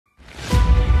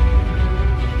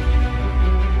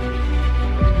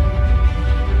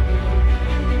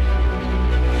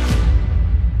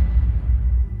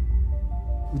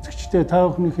үзэгчдээ та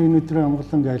бүхнийхээ өнөөдрийн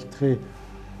амгалан айлтгахыг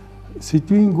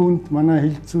Сэдвийн гүнд манай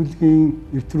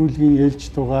хэлэцүүлгийн нэвтрүүлгийн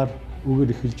ээлж дугаар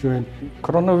үгээр эхэлж байна.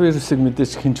 Коронавирусыг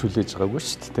мэдээж хэн ч хүлээж байгаагүй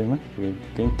шүү дээ, тийм ээ.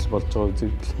 Гэнтэл болж байгаа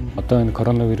үзэгдэл. Одоо энэ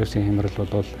коронавирусын хямрал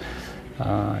бол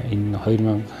энэ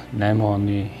 2008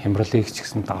 оны хямралыг ч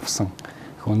гэсэн давсан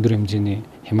их өндөр хэмжээний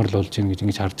хямрал болж байна гэж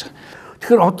ингэж харж байгаа.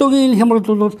 Тэгэхээр одоогийн энэ хямрал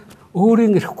бол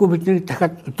өөрийн эрэхгүй бидний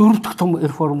дахиад дөрөв дэх том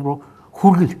реформ руу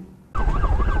хүргэнэ.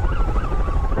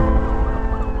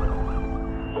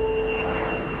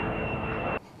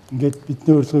 Ингээд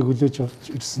бидний урилгыг хүлээж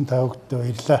авч ирсэн та бүхэнд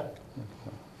баярлалаа.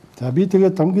 За би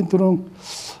тэгээд хамгийн түрүүн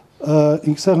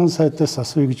инх сайхан сайдаас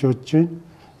асууя гэж бодож байна.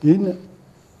 Энэ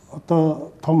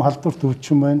одоо том халдвар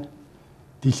төвчин байна.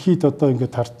 Дэлхийд одоо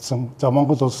ингээд хардсан. За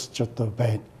Монгол улс ч одоо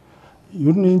байна.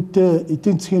 Ер нь энэтэй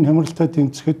эдийн засгийн хямралтай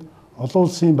тэмцэхэд олон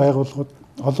улсын байгууллагууд,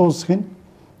 олон улсын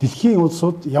дэлхийн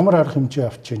улсууд ямар арга хэмжээ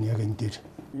авч байна яг энэ дээр.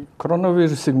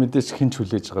 Коронавирусыг мэдээж хэн ч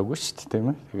хүлээж байгаагүй шүү дээ,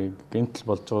 тийм ээ. Гэнтэл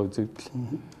болж байгаа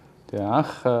үзэгдэл. Тэгээ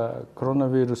анх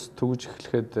коронавирус төгөж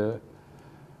эхлэхэд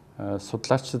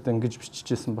судлаачид ингэж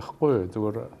бичижсэн байхгүй юу?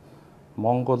 Зүгээр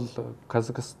Монгол,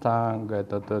 Казахстан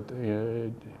гэдэг одоо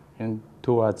энэ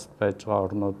Төв Азид байж байгаа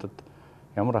орнуудад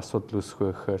ямар асуудал үүсэх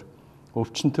вэ гэхээр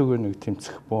өвчнөтөөгөө нэг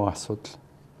тэмцэх бөөн асуудал.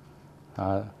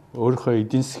 Өөрийнхөө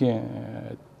эдийн засгийн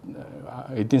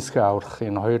аврах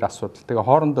энэ хоёр асуудал. Тэгээ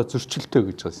хоорондоо зөрчилтэй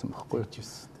гэж байсан байхгүй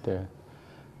юу?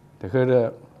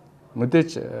 Тэгэхээр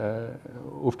мэдээж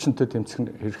өвчнөтөө тэмцэх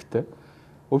хэрэгтэй.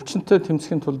 Өвчнөтөө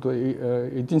тэмцэхийн тулд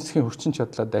эдийн засгийн хүчин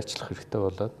чадлаа дайчлах хэрэгтэй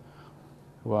болоод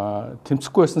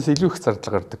тэмцэхгүй байснаас илүү их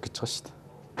зардал гардаг гэж байгаа шүү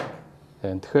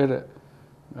дээ. Тэгэхээр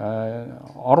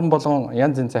орон болгон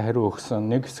янз янзын хариу өгсөн.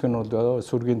 Нэг хэсэг нь бол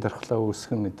сүргийн дархлаа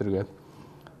үүсгэх нь нэдэргээд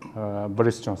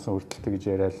Борис Джонсон хүртэлтэй гэж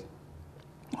яриад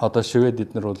одоо Швед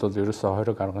эднэр бол ерөөсөө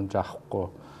хориг аргамж авахгүй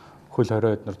хөл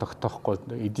хорой эднэр тогтоохгүй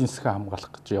эдийн засгаа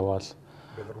хамгаалах гэж яваал.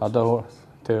 Одоо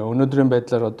тэгээ өнөөдрийн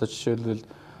байдлаар одоо жишээлбэл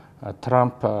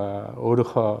Трамп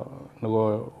өөрийнхөө нөгөө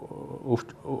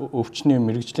өвчний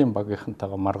мэрэгжлийн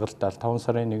багийнхантайгаа маргалдаал 5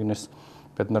 сарын 1-ээс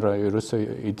бид нар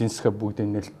ерөөсөө эдийн засгаа бүгдийг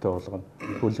нээлттэй болгоно.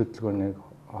 Хөл хөдөлгөөнийг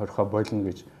хорихоо болно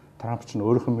гэж Трамп ч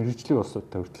өөрийнхөө мэрэгжлийн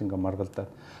улсуудтай хүртэл ингээ маргалдаад.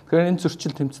 Тэгэхээр энэ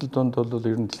зөрчил тэмцэл донд бол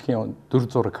ер нь дэлхийн дүр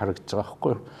зураг харагдаж байгаа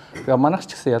байхгүй юу. Тэгээ манайх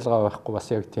ч гэсэн ялгаа байхгүй бас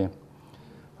яг тийм.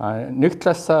 Нэг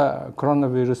талаасаа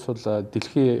коронавирус бол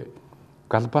дэлхийн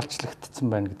глобалчлагдсан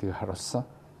байна гэдгийг харуулсан.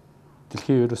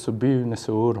 Дэлхийн ерөөсөө бие биенээс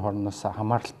өөр хорноос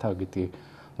хамааралтай гэдгийг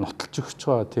нотолж өгч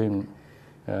байгаа тийм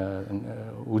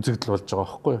үзэгдэл болж байгаа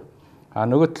байхгүй юу.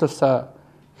 Нөгөө талаасаа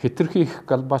хэтэрхий их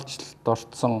глобалчлалд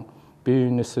орцсон бие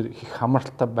биенээс их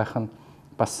хамааралтай байх нь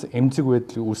бас эмзэг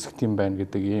байдлыг үүсгэх юм байна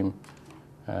гэдэг ийм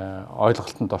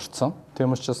ойлголтод орцсон.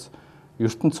 Тийм учраас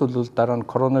ертөнц бол дараа нь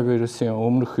коронавирусын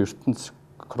өмнөх ертөнц,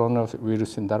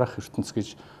 коронавирусын дараах ертөнц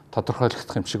гэж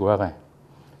тодорхойлогдох юм шиг байгаа юм.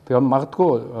 Тэгээ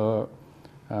магадгүй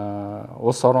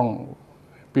улс орон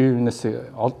бие биенээс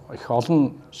их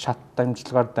олон шат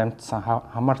дамжлагаар дамжсан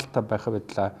хамааралтай байх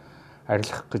байдлаа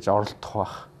арилгах гэж оролдох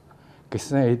байх.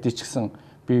 Гэсэн хэдий ч гэсэн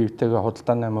бие биетэйгээ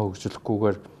худалдааны амиа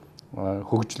хөгжүүлэхгүйгээр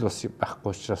хөгжил бас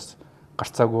байхгүй учраас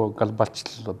гарцаагүй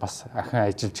глобалчлал бас ахин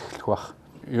ажиллаж эхлэх байх.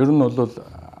 Ер нь бол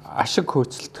ашиг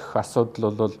хөөцөлдөх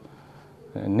асуудал бол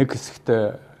нэг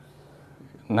хэсэгтээ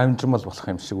намжмал болох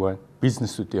юм шиг байна.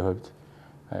 Бизнесүүдийн хувьд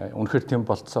үнэхээр тийм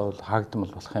болцоо бол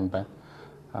хаагдмал болох юм байна.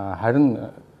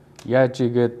 Харин яаж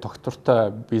игээд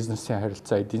доктортой бизнесийн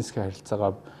харилцаа, эдийн засгийн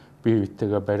харилцаагаа бие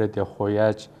биетэйгээ бариад явах уу?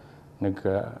 Яаж нэг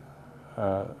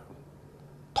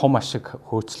том ашиг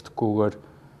хөөцөлдөхгүйгээр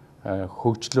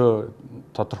хөгжлөө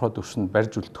тодорхой түвшинд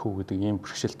барьж үлдэх үү гэдэг ийм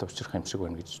бэрхшээлд учрах юм шиг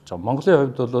байна гэж бодож байгаа. Монголын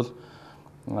хувьд бол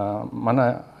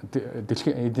манай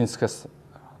дэлхийн эдийн засгаас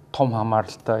том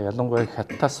хамааралтай, ялангуяа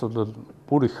хятадаас бол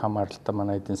бүр их хамааралтай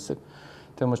манай эдийн засаг.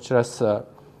 Тийм учраас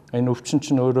энэ өвчин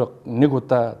чинь өөрөө нэг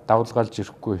удаа давлгаалж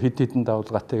ирэхгүй хэд хэдэн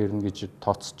давлгаатай ирнэ гэж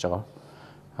тооцож байгаа.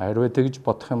 Хэрвээ тэгж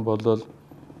бодох юм бол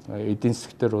эдийн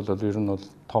засгтэр бол ер нь бол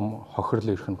том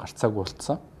хохирол ирэх нь гарцаагүй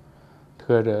болцсон.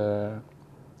 Тэгэхээр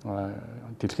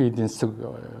дэлхийн эдийн засаг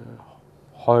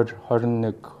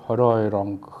 2021, 22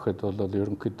 он гэхэд бол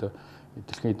ерөнхийдөө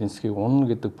дэлхийн эдийн засгийг унана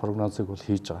гэдэг прогнозыг бол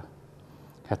хийж байгаа.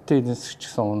 Хятадын эдийн засаг ч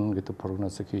гэсэн унана гэдэг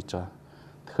прогнозыг хийж байгаа.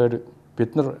 Тэгэхээр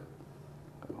бид нар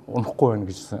унахгүй байна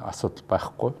гэж асуудал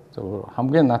байхгүй.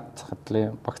 Хамгийн наад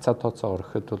захадлын багцаа тооцоо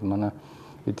өргөхөд бол манай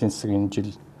эдийн засаг энэ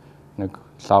жил нэг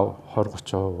лав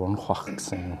 20-30% унах байх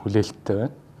гэсэн хүлээлттэй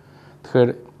байна.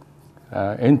 Тэгэхээр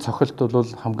энэ цохилт бол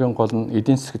хамгийн гол нь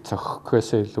эдийн засаг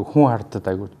цохихгүйсээ илүү хүн хардад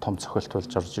аягүй том цохилт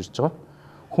болж орж ирж байгаа.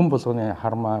 Хүн болгоны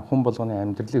хармаа, хүн болгоны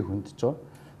амьдралыг хөндөж байгаа.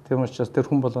 Тийм учраас тэр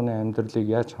хүн болгоны амьдралыг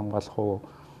яаж хамгаалах вэ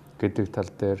гэдэг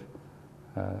тал дээр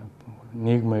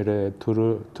нийгмээрээ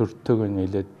төртөг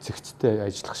нийлээд зэгцтэй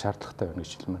ажиллах шаардлагатай байна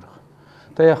гэж хэлмээр байна.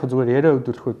 Тэгээ яг зүгээр яриа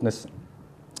өвдөлөхүүднээс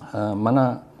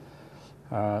манай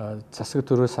засаг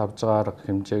төрөөс авж байгаа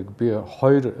хэмжээг би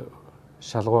 2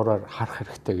 шалгуураар харах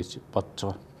хэрэгтэй гэж бодож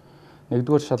байгаа.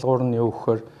 Нэгдүгээр шалгуур нь юу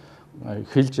гэхээр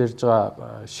хэлж ярьж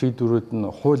байгаа шийдвэрүүд нь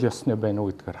хууль ёсны байна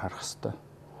уу гэдгээр харах хэрэгтэй.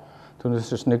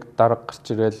 Түүнээс нэг дарга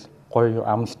гарч ирэл гоё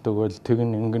амлалт өгөөл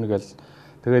тэгн ингэн гэл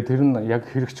тэгээд тэр нь яг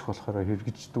хэрэгжих болохоор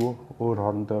хэрэгждэг өөр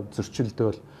хоорондоо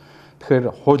зөрчилдөөл тэгэхээр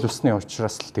хууль ёсны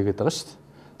учраас л тэгээд байгаа шүү дээ.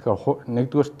 Тэгэхээр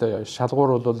нэгдүгээрт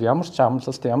шалгуур бол ямар ч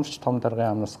амлалт ямар ч том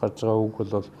даргын амнаас гарч байгаа үг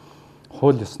бол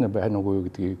хууль ёсны байна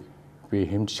уугүй гэдгийг би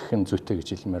хэмжих нь зүйтэй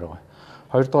гэж хэлмээр байгаа.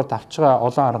 Хоёрдугаар авч байгаа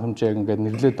олон арга хэмжээг ингээд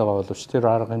нэрлээд байгаа боловч тэр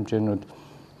арга хэмжээнүүд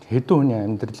хэдэн хүний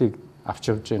амьдралыг авч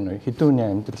явж байна вэ? Хэдэн хүний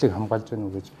амьдралыг хамгаалж байна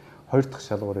уу гэж хоёр дахь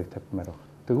шалгуурыг тавьмаар байна.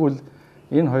 Тэгвэл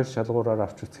энэ хоёр шалгуураар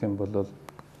авч үзэх юм бол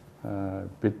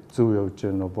бид зөв явж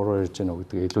байна уу, буруу явж байна уу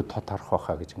гэдгийг илүү тод харах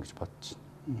байхаа гэж ингэж бодож байна.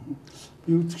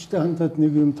 Би үзэгчтэй хандаад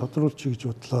нэг юм тодруулчих гэж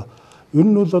бодлоо. Ер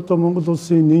нь бол одоо Монгол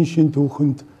улсын нэн шин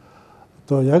түүхэнд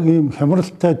одоо яг ийм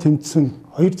хямралтай тэмцсэн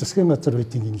 2 засгийн газар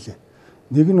байдгийг юм лээ.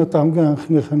 Нэг нь одоо хамгийн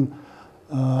анхных нь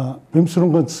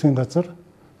Бэмсрэнгийн засгийн газар.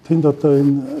 Тэнд одоо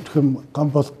энэ эрхэм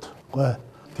Гамболт гой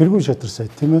тэргүүн шатар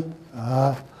сайд тийм ээ.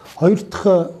 Хоёр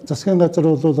дахь засгийн газар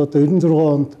бол одоо 96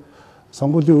 онд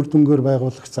сонгуулийн үр дүнгээр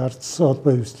байгуулагдсан ардсан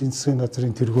холбоо хөгжлийн засгийн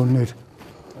газрын тэргүүнээр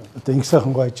одоо инх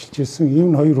сайхан гой ажиллаж ирсэн.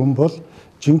 Энэ хоёр хүн бол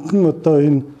жинхэнэ одоо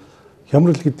энэ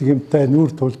хямрал гэдэг юмтай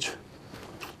нүүр тулж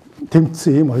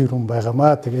тэмцсэн ийм хоёр хүн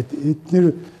байгаамаа. Тэгээд эдгээр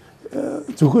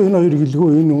зөвхөн энэ хоёр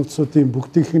гэлгүй энэ улсуудын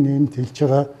бүгдийнх нь энд хэлж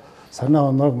байгаа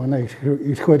санаа оноог манай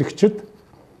эрх баригчид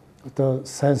одоо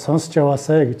сайн сонсч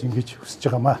яваасай гэж ингэж хүсэж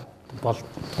байгаамаа.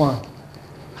 Болдгоо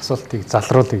асуултыг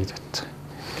залруулъя гэж бодож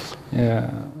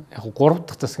байгаа. Яг 3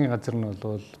 дахь засгийн газар нь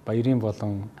бол Баярын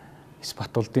болон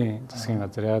Батулдын засгийн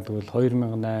газар. Яг тэгвэл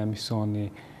 2008-9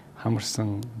 оны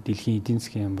хамарсан дэлхийн эдийн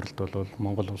засгийн хямралд бол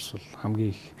Монгол улс бол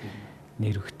хамгийн их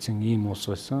нэр өгсөн ийм улс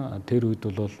байсан. Тэр үед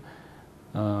бол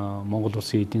Монгол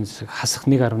улсын эдийн засаг хасах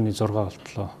 1.6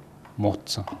 болтлоо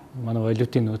муутсан. Манай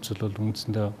валютын нөөц бол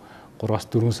үндсэндээ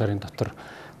 3-4 сарын дотор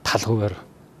тал хуваар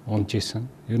унж исэн.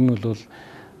 Ер нь бол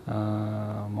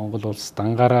Монгол улс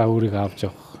дангаараа өөрийгөө авч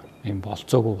явах юм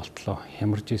болцоогүй болтлоо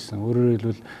хямарж исэн. Өөрөөр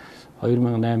хэлбэл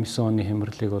 2008-9 оны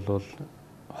хямралыг бол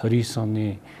 29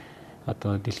 оны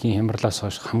одоо дэлхийн хямралаас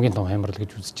хойш хамгийн том хямрал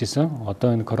гэж үзэжсэн.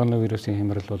 Одоо энэ коронавирусын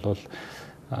хямрал бол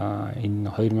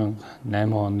энэ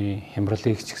 2008 оны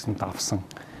хямралыг ч гэсэн давсан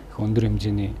их өндөр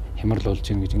хэмжээний хямрал болж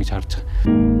байна гэж ингэж харж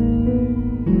байгаа.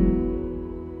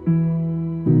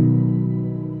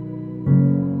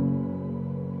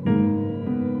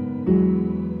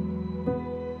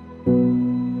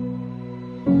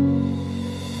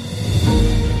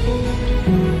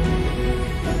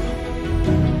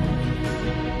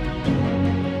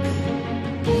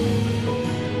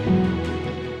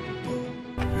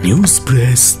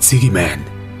 Newspress Zigman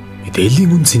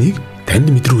мэдээллийн үнцнийг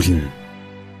танд мэдрүүлнэ.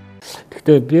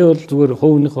 Гэхдээ би бол зүгээр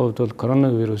хувийнхээ хувьд бол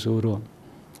коронавирус өөрөө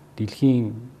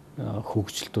дэлхийн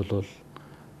хөгжилт бол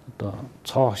одоо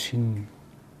цоо шин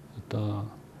одоо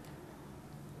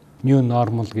new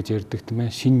normal гэж ярьдаг тийм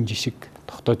ээ, шин жишг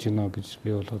тогтоож байна гэж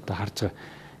би бол одоо харж байгаа.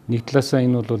 Нэг талаасаа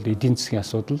энэ бол эдийн засгийн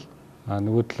асуудал,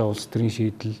 нөгөө талаа улс төрийн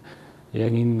шийдэл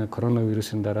яг энэ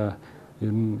коронавирусын дараа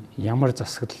ер нь ямар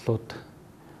засаглалууд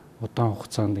удаан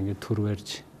хугацаанд ингээд төр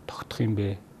барьж тогтох юм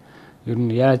бэ? Ер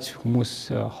нь яаж хүмүүс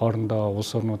хоорондоо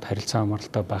улс орнууд харилцаа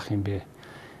хамааралтай байх юм бэ?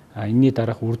 Энийний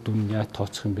дараах үр дүн яаж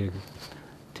тооцох юм бэ?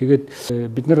 Тэгээд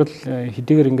бид нар бол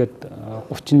хэдийгээр ингээд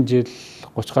 30 жил,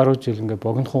 30 гаруй жил ингээд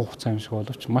богинохон хугацаа юм шиг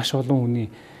боловч маш олон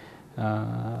хүний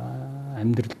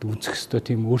амьдралд үүсэх ёстой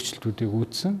тийм өөрчлөлтүүдийг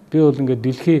үүссэн. Би бол ингээд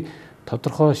дэлхийн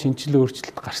тодорхой шинжилгээ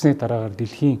өөрчлөлт гарсны дараагаар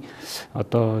дэлхийн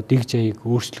одоо дэг жаяг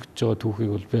өөрчлөгдөж байгаа түүхийг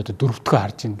бол би одоо дөрөвдгөө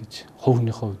харж байна гэж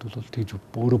хувийнхээ хувьд бол тэгж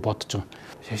өөрөө бодож байгаа.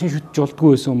 Шашин шүтж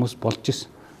болдгүй байсан хүмүүс болж исэн.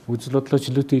 Үзэл бодлоо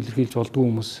чөлөөтэй илэрхийлж болдгүй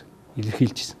хүмүүс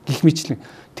илэрхийлж исэн. Гэх мэтлэн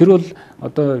тэр бол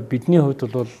одоо бидний хувьд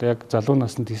бол яг залуу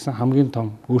наснд хийсэн хамгийн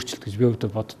том өөрчлөлт гэж би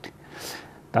өөртөө боддог.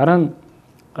 Дараа нь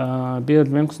би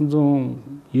бол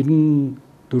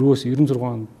 1994-өөс 96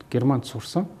 онд Германд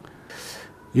сурсан.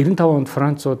 95 онд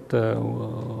Францууд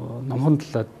номхон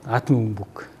талаад атомын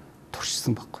бөмбөг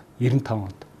туршсан байхгүй 95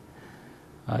 онд.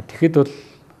 Тэгэхэд бол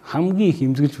хамгийн их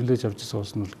эмзэглэж хүлээж авч байгаа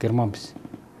улс нь бол Герман байсан.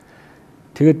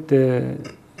 Тэгэд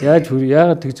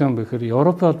яагаад тэгж байгаа юм бэ гэхээр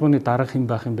Европын холбооны дараах юм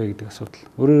байх юм бэ гэдэг асуудал.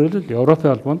 Өөрөөр хэлбэл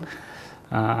Европын холбоонд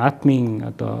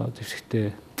атомын одоо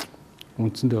зэвсэгтэй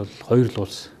үндсэндээ бол 2 л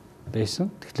улс байсан.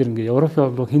 Тэгэхээр ингээ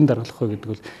Европын холбоог хэн даргалах вэ гэдэг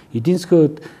бол эдийн засгийн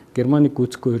хувьд Германыг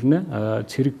гүйцэхгүй ирнэ.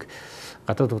 Цэрэг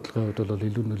гадаад бодлогын хувьд бол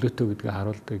илүү нөлөөтэй гэдгийг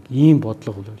харуулдаг ийм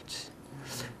бодлого болж байна.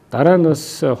 Дараа нь бас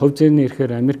хувь зээний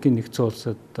ирэхээр Америкийн нэгдсэн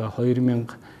улсад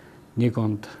 2001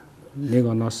 онд 1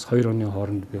 оноос 2 оны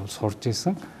хооронд би бол сурж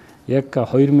исэн. Яг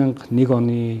 2001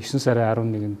 оны 9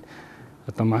 сарын 11-нд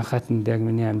одоо Манхаттанд яг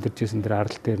миний амьдарч исэн тэр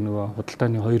арал дээр нөгөө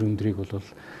худалдааны 2 өндрийг бол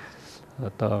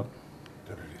одоо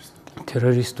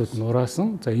террористууд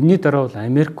нураасан. За энэний дараа бол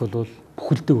Америк бол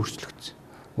бүхэлдээ өөрчлөгдсөн.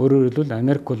 Өөрөөр хэлбэл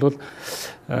Америк бол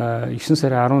 9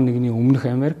 сарын 11-ний өмнөх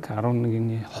Америк,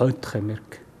 11-ний хойдох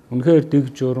Америк. Үнэхээр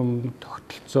дэг журам,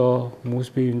 тогтолцоо,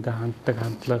 хүмүүс биеиндээ ханддаг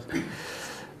хандлага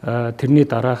тэрний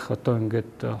дараах одоо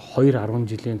ингээд 2-10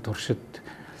 жилийн туршид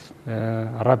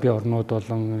Арабын орнууд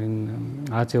болон энэ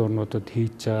Азийн орнуудад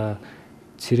хийж байгаа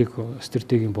цэрэг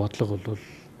стратегийн бодлого бол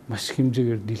маш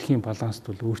хэмжээгээр дэлхийн баланст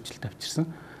бол өөрчлөлт авчирсан.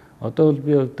 Одоо бол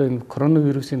би одоо энэ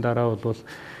коронавирусын дараа бол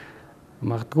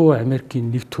магадгүй Америкийн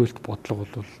нэг төлөлт бодлого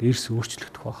бол эрс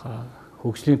өөрчлөгдөх байхаа.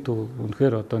 Хөгжлийн төв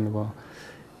үнэхээр одоо нөгөө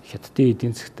хятадын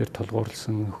эдийн засгаар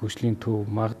толгуурласан хөгжлийн төв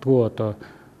магадгүй одоо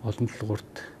олон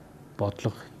толгуурт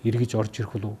бодлого эргэж орж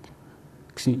ирэх болов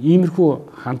гэсэн иймэрхүү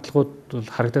хандлагууд бол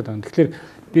харагдаад байна. Тэгэхээр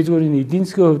би зөвхөн энэ эдийн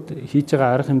засгийн хувьд хийж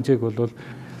байгаа арга хэмжээг бол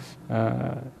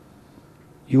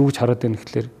юу гэж хараад байна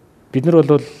гэхээр бид нар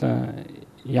бол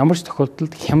ямар ч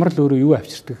тохиолдолд хямрал өөрөө юу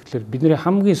авчирдаг гэхээр бидний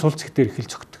хамгийн сул зэг дээр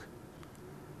эхэлж өгдөг.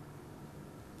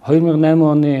 2008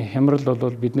 оны хямрал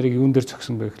бол бид нарыг юун дээр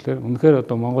зогсон бэ гэхээр үнэхээр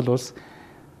одоо Монгол улс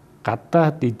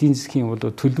гадаад эдийн засгийн бол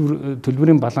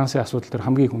төлбөрийн балансын асуудал дээр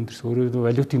хамгийн их өндөрсөн. Өөрөөр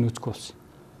валютын нөөцгүй болсон.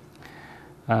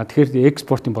 Тэгэхээр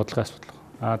экспортын бодлогын асуудал.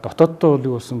 Дотооддоо бол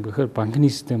юу болсон гэхээр банкны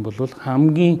систем бол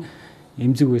хамгийн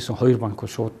эмзэг байсан 2 банк бол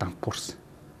шууд дампуурсан.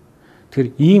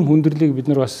 Тэгэхээр ийм хүндрэлийг бид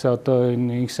нар бас одоо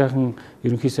энэ их сайхан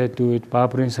ерөнхий сайдын үед,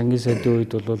 Баабрын сангийн сайдын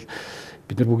үед бол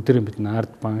бид нар бүгдээрээ бид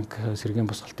Ард банк, Сэргээн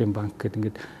босголтын банк гэдэг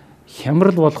ингээд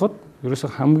хямрал болгоод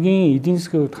ерөөсөө хамгийн эдийн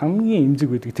засгийн хувьд хамгийн эмзэг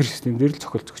байдаг тэр систем дээр л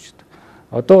цохол зогсчиход.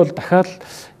 Одоо бол дахиад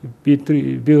би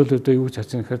бол одоо юу гэж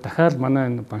харж байгаа гэхээр дахиад манай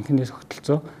энэ банкны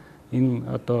тогтолцоо энэ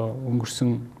одоо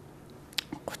өнгөрсөн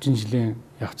 30 жилийн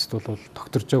явцад бол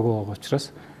тогтворж байгаа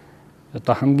учраас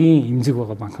одоо хамгийн эмзэг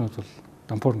байгаа банкнууд бол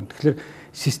дампуурна. Тэгэхээр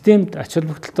системд ач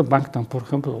холбогдолтой банк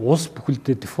дампуурах юм бол улс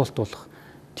бүхэлдээ дефолт болох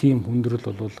тийм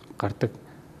хүндрэл бол гардаг.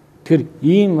 Тэгэхээр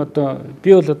ийм одоо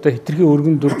би бол одоо хитрхи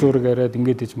өргөн дүр зураг яриад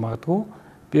ингэж иж магадгүй.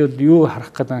 Би бол юу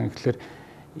харах гэдэг юм гэхээр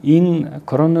энэ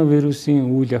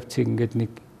коронавирусын үйл явцыг ингээд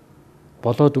нэг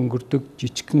болоод өнгөрдөг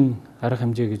жижигхэн арга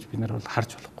хэмжээ гэж бид нар бол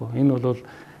харж болохгүй. Энэ бол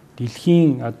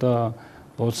дэлхийн одоо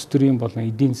улс төрийн болон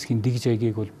эдийн засгийн дэг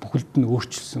жайгийг бол бүхэлд нь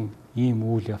өөрчилсөн ийм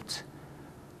үйл явц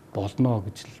болно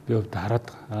гэж би хувьд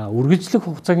хараад үргэлжлэх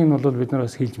хугацааг нь бол бид нар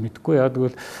бас хэлж мэдэхгүй. Яг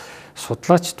тэгвэл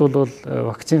судлаачд бол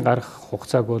вакцин гарах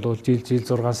хугацааг бол жил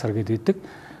 6 сар гэдэг.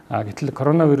 Гэтэл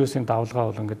коронавирусын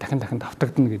давлгаа бол ингээд дахин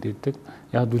давтагдана гэдэг.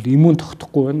 Яг бол иммун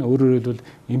тогтохгүй байна. Өөрөөр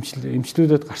хэлбэл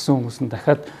эмчлүүдэд гарсан хүмүүс нь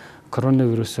дахиад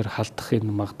коронавирусаар халдах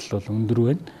энэ магадлал бол өндөр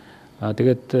байна.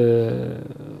 Тэгээд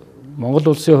Монгол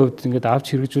улсын хувьд ингээд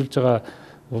авч хэрэгжүүлж байгаа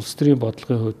улс төрийн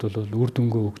бодлогын хувьд бол үр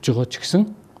дүнгээ өгж байгаа ч гэсэн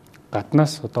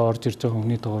гаднаас одоо орж ирж байгаа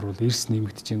хүний тоогоор бол эрс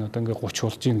нэмэгдэж байна. Одоо ингээд 30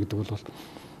 болж байна гэдэг бол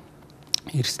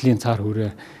эрсдлийн цаар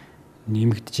хүрээ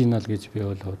нэмэгдэж байна л гэж би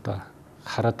бол одоо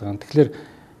хараад байгаа. Тэгэхээр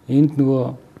энд нөгөө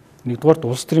нэгдүгээр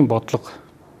улс төрийн бодлого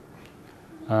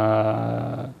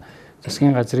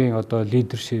засгийн газрын одоо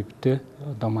лидершиптэй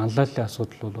одоо манлайлалын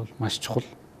асуудал бол маш чухал.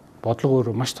 Бодлого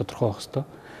өөрөө маш тодорхой байх хэрэгтэй.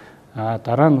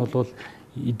 Дараа нь бол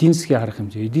эдийн засгийн арга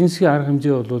хэмжээ. Эдийн засгийн арга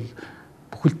хэмжээ бол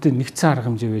бүхэлдээ нэгдсэн арга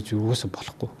хэмжээ байж юусаа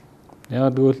болохгүй.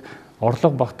 Яг тэгвэл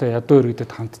орлого багтаа ядуу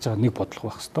иргэдэд хандж байгаа нэг бодлого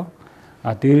байх хэрэгтэй.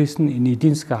 Дээрээс нь энэ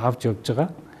эдийн засгаа авч явж байгаа,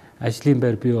 ажлын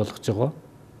байр бий болгож байгаа,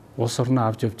 улс орноо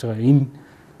авч явж байгаа энэ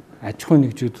аж ахуйн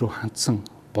нэгжүүд рүү хандсан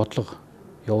бодлого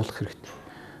явуулах хэрэгтэй.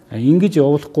 Ингэж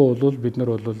явуулахгүй бол бид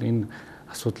нар бол энэ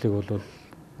асуудлыг бол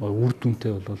үр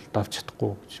дүнтэй бол давж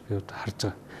чадахгүй гэж би харж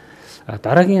байгаа.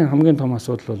 Дараагийн хамгийн том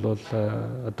асуудал бол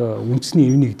одоо үндэсний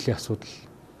эв нэгдлийн асуудал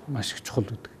маш их чухал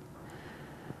гэдэг.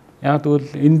 Яг тэгвэл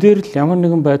энэ дээр л ямар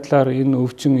нэгэн байдлаар энэ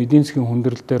өвчин эдийн засгийн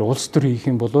хүндрэл дээр улс төр хийх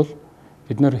юм бол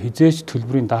бид нар хизээч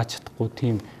төлбөрийн дааж чадахгүй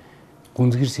тийм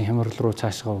гүнзгийрсэн хямрал руу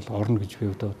цаашгаа бол орно гэж би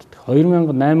боддог.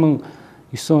 2008-9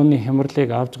 оны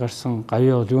хямралыг авч гарсан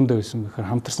гавья бол юундаа байсан бэхээр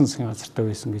хамтарсан засгийн газартаа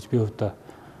байсан гэж би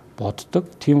боддог.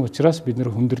 Тийм учраас бид нэр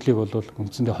хүндрэлийг бол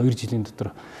үндсэндээ 2 жилийн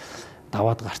дотор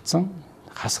даваад гарцсан.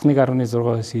 Хасах 1.6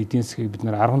 байсан эдийн засгийг бид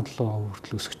нэр 17%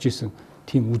 хүртэл өсгөж исэн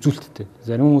тийм үзүүлэлттэй.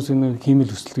 Зарим хүмүүс энэ хиймэл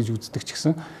өсөлт гэж үздэг ч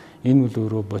гэсэн энэ бол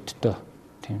өөрөө бодиттой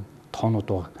тийм тоонууд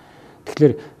байгаа.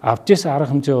 Тэгэхээр авч исэн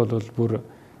арга хэмжээ бол бүр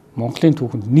Монголын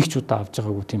түүхэнд нэг ч удаа авч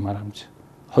байгаагүй тийм арга хэмжээ.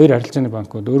 2 арилжааны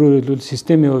банкуд өөрөөр хэлбэл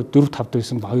системийн хувьд 4-5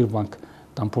 байсан 2 банк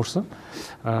дампуурсан.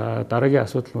 Дараагийн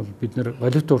асуудал бол бид нэр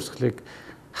валютын урсгалыг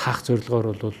хаах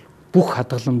зорилгоор бол бүх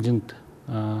хадгаламжинд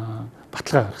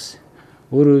баталгаа гаргасан.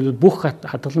 Өөрөөр хэлбэл бүх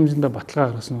хадгаламжинд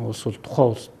баталгаа гаргасан улс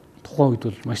бол тухайн үед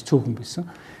бол маш цөөхөн байсан.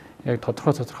 Яг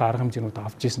тодорхой арга хэмжээнүүд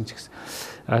авч ирсэн ч гэсэн.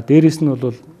 Дээрээс нь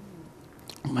бол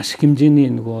маш их хэмжээний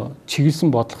нөгөө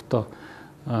чиглэсэн бодлоготой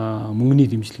мөнгөний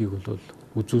дэмжлэгийг бол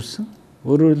үзүүлсэн.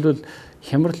 Өөрөөр хэлбэл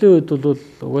хямралын үед бол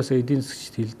угаасаа эдийн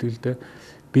засагчид хэлдэг л дээ.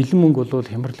 Бэлэн мөнгө бол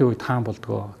хямралын үед хаан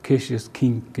болдгоо, cash is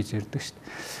king гэж ярьдаг шүү дээ.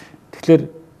 Тэгэхээр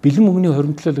бэлэн мөнгөний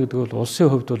хоримтлол гэдэг бол улсын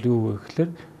хувьд бол юу вэ гэхээр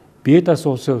бие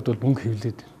даасан улсын хувьд бол мөнгө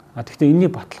хэвлээд байна. Тэгэхдээ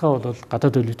энэний баталгаа бол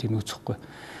гадаад валютыг нөөцөхгүй.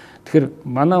 Тэгэхээр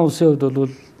манай улсын хувьд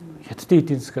бол хятадын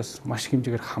эдийн засгаас маш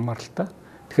хэмжээгээр хамааралтай.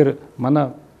 Тэгэхээр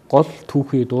манай гол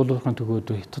түүхий дуулуурхайн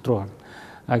төгөөд хятад руу гарна.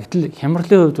 Гэтэл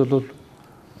хямралын хувьд бол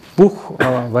бүх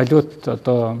валют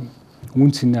одоо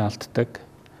үн цэнээ алддаг.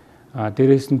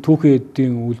 Дээрээс нь түүхий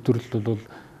эдийн үйлдвэрлэл бол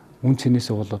үн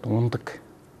цэнээсээ болоод ундаг.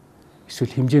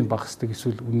 Эсвэл хэмжээнд багасдаг,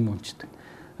 эсвэл үнэн унцдаг.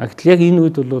 Гэтэл яг энэ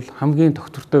үед бол хамгийн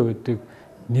тогтвортой байдаг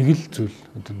нэг л зүйл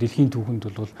одоо дэлхийн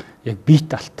түүхэнд бол яг бит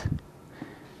алт.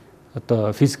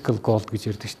 Одоо physical gold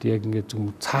гэж ярьдаг шүү дээ. Яг ингээд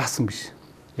зөв цаасан биш.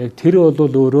 Яг тэр бол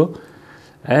өөрөө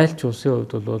айл ч улсын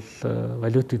хувьд бол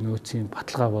валютын нөөцийн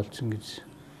баталгаа болж ингэж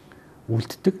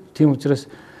үлддэг. Тийм учраас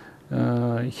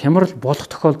хямрал болох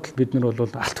тохиолдолд бид нар бол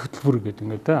алт хөтөлбөр гэдэг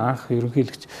ингээд анх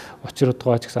ерөнхийлөгч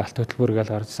очирдгоо ч гэсэн алт хөтөлбөр гэж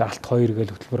гаргаж ирсэн, алт 2 гэж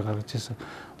хөтөлбөр гаргаж ирсэн.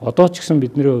 Одоо ч гэсэн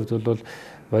бидний хувьд бол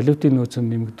валютын нөөцөнд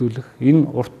нэмэгдүүлэх энэ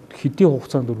урт хэдийн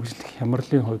хугацаанд үргэлжлэх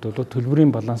хямралын хувьд бол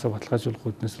төлбөрийн балансаа баталгаажуулах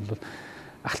үүднээс бол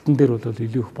алтан дээр бол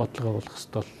илүү их бодлого болох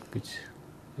ёстой гэж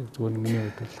зөвхөн миний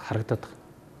хувьд бол харагдаад байна.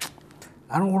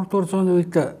 13 дугаар зууны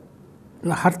үед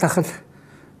хар дахал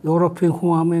Европын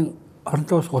хүн амын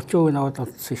 20-30% аваад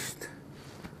олдсон шүү дээ.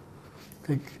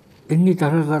 Тэгээд энэний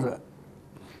дараагаар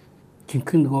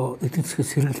жинхэнэ нөгөө эдийн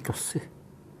засгийн сэргэлт болсон.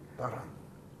 Дараа.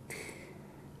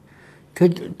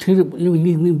 Тэгээд тэр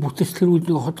нэг бүтэц тэр үед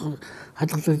нэг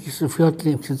хадгалж ирсэн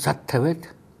феодалын эмчийн зад тавиад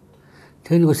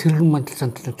тэр нөгөө сэргэн мандал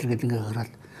зандлаа гэдэг ингээ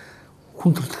гараад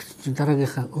хүн төрөлхтөнд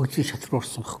дараагийнхаа өгчийн шат руу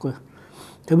орсон байхгүй.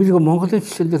 Тэгээд би нөгөө Монголын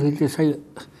жишээнээр хэлээ сая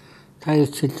та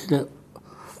хэллээ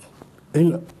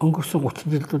энэ өнгөрсөн 30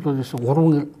 жилд бол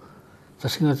 3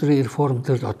 засгийн газрын реформ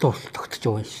дээр одоо бол тогтож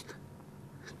байгаа юм шүү дээ.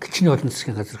 Гिचний олон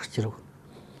засгийн газар гэж ярив.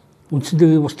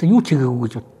 Үндсэндээ бусдаа юу ч хийгээгүй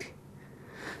гэж боддгийг.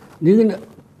 Нэг нь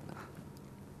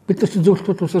бид нар чинь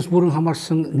зөвлөлтүүд усаас бүрэн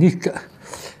хамаарсан нийт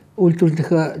үйлдвэрлэх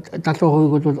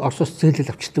 70% бол Оросоос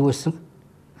зээлэл авчдаг байсан.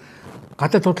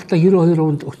 Гадаад худалдаа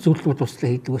 92% зөвлөлтүүд услаа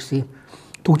хийдэг байсан юм.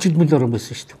 Төгжилмөл орон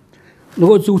байсан шүү дээ.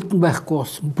 Нөгөө зөвлөлт нь байхгүй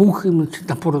болсон. Бүх юм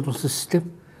дампуурд болсон систем.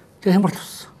 Тэр хямрал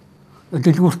болсон.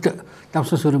 Дэлгүүрт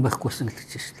давсаас өрөө байхгүйсэн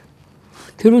гэж шүү дээ.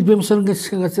 Тэр үед Бямсаргийн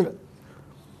засгийн газар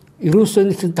ерөөсөө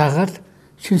нэг дагаал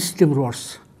шинэ систем рүү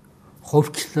орсон.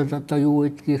 Ховчлол одоо юу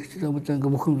гэдгийг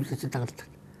ингээ бүх юм зүйлээ дагалдаг.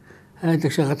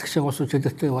 Хайлагшаа гадагшаа госоо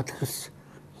чөлөөтэй яваад хэлсэн.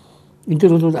 Энд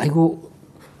дээр бол айгүй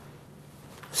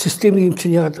системийн юм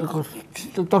чинь яг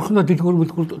дорхноо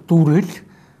дэлгүүр дүүрэл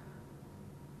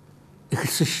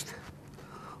эхэлсэн шүү дээ.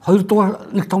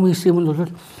 Хоёрдугаар нэг том хэсэг юм бол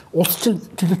улс чинь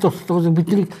төлөвлөлт болдог.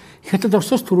 Бидний хятад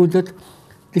Оросоос төрүүлээд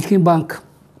Дэлхийн банк,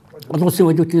 олон улсын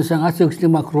валютын сан, Азийн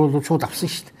хөгжлийн банк руу шууд авсан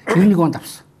шүү дээ. 91 онд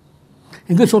авсан.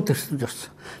 Ингээд шууд төрсөж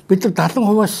орсон. Бид нар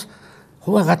 70%-аас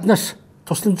гаднаас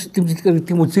тусламж дэмжлэгээр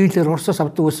гэдэг юм уу зээлээр Оросоос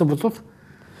авдаг байсан бол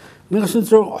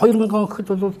 2000 он гэхэд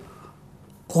бол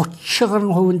 30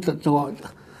 гаруй хувинд нөгөө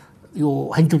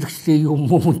юу хандлагчдын юм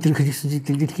уу тэр гэсэн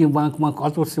чинь Дэлхийн банк,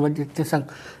 олон улсын валютын сан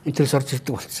интерес орж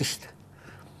ирдэг болсон шүү дээ.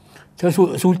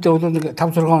 Тэгэхээр сүүлдээ бол нэг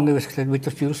 5-6 оны байсгалаад бид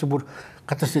нар ч ерөөсөө бүр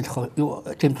гадаас юу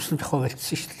тийм тусламж авах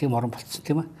байлцсан шүү дээ. Тийм орон болцсон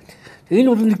тийм ээ. Энэ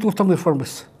бол нэгдүгээр том реформ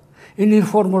байсан. Энэ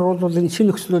реформор бол энэ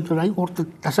шинэ нөхцөлөд аян хурд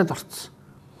дасаад орцсон.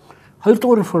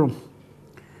 Хоёрдугаар реформ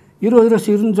 92-оос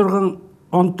 96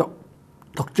 онд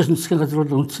тогтчихсон засгийн газар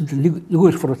бол үндсэндээ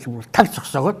нөгөө реформ таг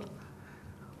зогсоогоод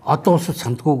одоо улсад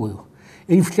сандгуугүй юу.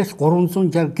 Инфляц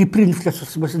 360 гипер инфляц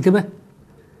болсон байсан тийм ээ.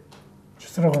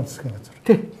 96 он засгийн газар.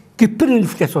 Тий. Гипер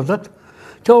инфляц болоод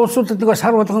тэгээ улсуудад нэг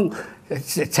сар болгон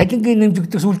цалингийн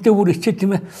нэмжигдэх сүлдээ бүр ичээ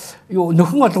тийм ээ. Юу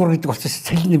нөхөн олгор гэдэг болсон шүү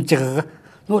цалин нэмж байгаагаа.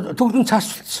 Нөгөө төгрөг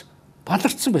цаасвалцсан.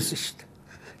 Баларцсан байсан шүү дээ.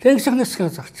 Тэгээ засгийн засгийн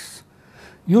газар гарчихсан.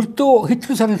 Ердөө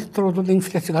хэдхэн сарын дотор бол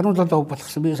инфляцийг 17%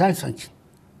 болгосон. Би сайн санаж байна.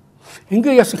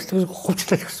 Ингээ яасан гэвэл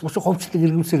хувьчлал гэсэн. Бус хувьчлалыг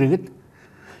эргэмсэрээгээд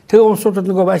тэгээ улсуудад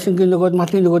нөгөө байшингийн нөгөө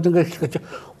малын нөгөө ингээ хэлэх гэж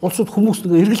улсууд хүмүүс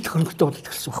нөгөө эргэлт хөрөнгөтэй болоод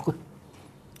ирсэн байхгүй.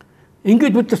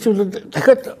 Ингээд бид нар ч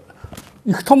дахиад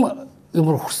их том юм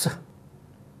руу хүрсэн.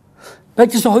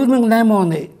 Бajis 2008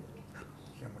 оны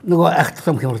нөгөө ахт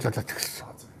том хямралаад эхэлсэн.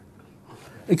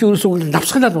 Эцэг үсүүл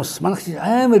навсгалаад ус. Манайх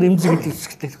амар эмзэг гэдэг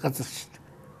хэсэгтэй газар шүү дээ.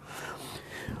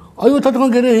 оюун толгойн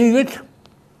гэрээ хийгээд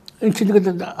энэ чинь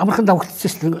нэг амархан давагдчихсан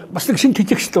шүү дээ. Бас нэг шинэ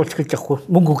тэжээгчтэй болж эхэлж байхгүй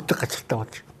мөнгө өгдөг газартай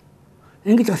болж.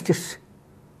 Ингэж гарч ирсэн.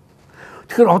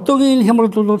 Тэгэхээр одоогийн хямрал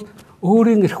бол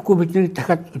өөрийн эрэхгүй бидний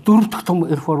дахиад 4 дахь том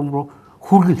реформ руу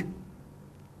хүргэнэ.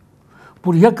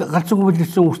 Бүр яг галзуу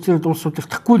хөлөсөн үрцээр улсууд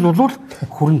ирэхгүй л бол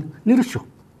хүрнэ. Нэр шүү.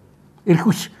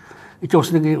 Ирэхвч ич бас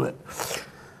нэг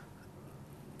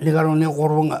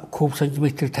 1.3 куб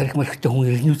сантиметр тарих мэрхтэй хүн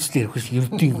ирнэ үстэй ирэхвч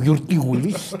ердийн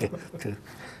үйл шүү дээ.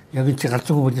 Яг энэ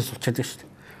галзуу хөлөөс учаад байна шүү дээ.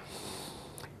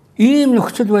 Ийм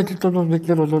нөхцөл байдалд бол бид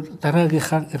нар бол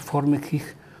дараагийнхаа реформыг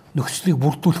хийх нөхцөлийг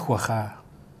бүрдүүлэх байхаа.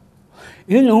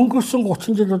 Энэ өнгөрсөн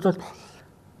 30 жил бол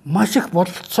маш их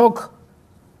бололцоог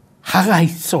хагаа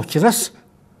хийсэн учраас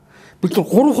бид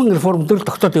 3 реформ дээр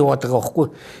тогтоод яваад байгаа байхгүй.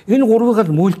 Энэ 3-ыг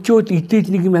л мөлжөөд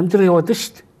идээд нэг юм амьдрал яваад байна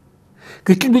шүү дээ.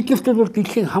 Гэтэл биднэрт бол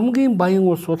дэлхийн хамгийн баян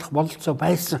улс болох бололцоо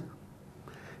байсан.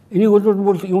 Энийг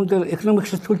бол юун дээр экономик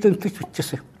сэтгүүлээр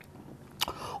бичсэн.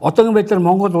 Одоогийн байдлаар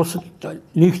Монгол улсад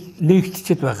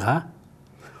нэгтчихэд байгаа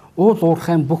уул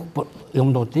уурхайн бүх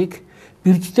юмнуудыг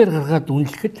бирждээр гаргаад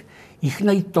үнэлэхэд их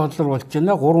 $80 болж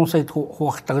байна. 3 сая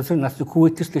хуваахтайгаас нас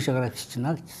Кувейтээс дэше гараад ирж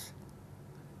байна гэсэн.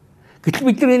 Гэтэл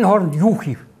бид нар энэ хооронд юу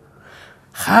хийв?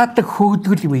 Хаадаг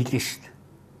хөөдгөл юм хэлээ шүү дээ.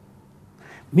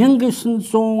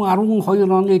 1912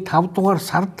 оны 5 дугаар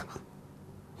сард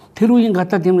тэр үеийн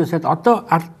гадаад юмнасад одоо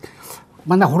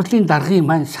манай хурлын даргын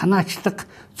маань санаачлаг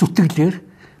зүтгэлээр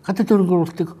гадаад хөрөнгө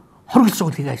оруулалтыг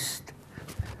хоригдсуул хийгээсэн шүү дээ.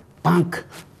 Банк,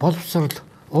 боловсрол,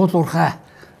 уул уурхай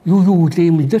юу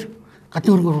үлээ юм дээр гадаад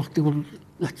хөрөнгө оруулалтыг бол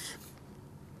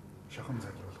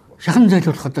шахан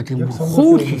зайлуулах одоо тийм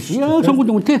хууль яа сонгол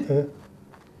юм тий.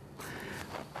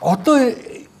 Одоо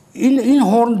энэ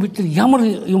хооронд бид ямар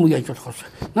юм яаж болох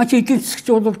вэ? Наа чи эдийн засагч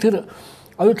бол тэр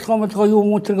оюутлогоо молгоо юу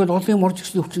юм тэргээд олон юм орж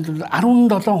ирсэн өвчнөд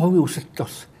 17% өсөлттэй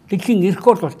болсон. Дэлхийн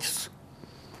рекорд болчихсон.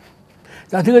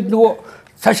 За тэгээд нөгөө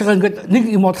цаашаа ингээд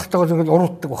нэг юм олохтойгоо зэрэг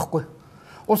урууддаг байхгүй.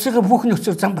 Улсынхаа бүх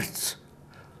нөхцөл зам барьцсан.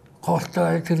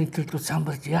 Гоолтой тэр интернет зам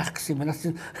барьж яах гэсэн юм. Нас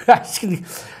ашиг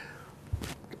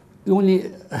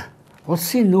юуны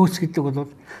улсын нөөц гэдэг бол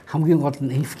хамгийн гол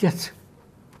нь инфляц.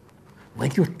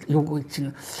 Валют юу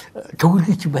гэж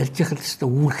төгрөгийг чи барьж яхал хэвээр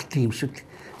үүрэгтэй юм шүү дээ.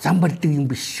 Зам барьдаг юм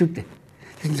биш шүү дээ.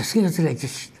 Тэр засгийн газар ажил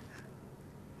шүү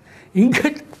дээ.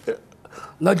 Ингээд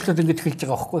нойлоод ингэж хэлж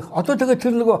байгаа байхгүй. Одоо тэгээд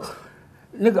тэр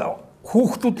нэг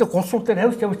хүүхдүүдээ гусуудаар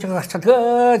явж байгаа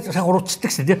гарчаад сайн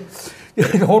урууцдаг шээ тий.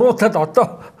 Уруутаад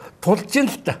одоо тулж ин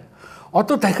л та.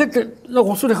 Одоо дахиад нэг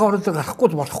гусуудынхаа ороод гарахгүй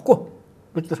болохгүй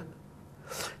бид нар.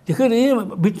 Тэгэхээр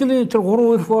ийм бидний тэр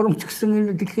 3 реформ ч гэсэн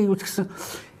энэ дэлхийн юу ч гэсэн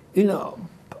энэ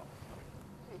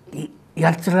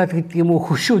ялцраад гэдэг юм уу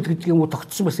хөшөөд гэдэг юм уу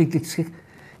тогтсон бас эдийн засгийг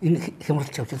энэ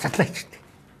хямралж явж задлаач.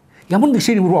 Ямар нэг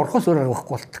ширхэг рүү орохоос өөр аргагүй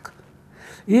болдог.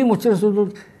 Ийм учраас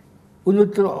бол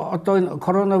өнөөдөр одоо энэ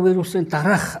коронавирусын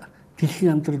дараах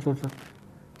дэлхийн амьдрал бол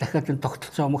дахиад энэ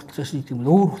тогтолцоо өмгтцсэн юм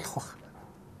өөр болох байх.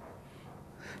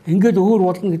 Ингээд өөр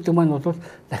болно гэдэг маань бол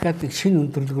дахиад нэг шинэ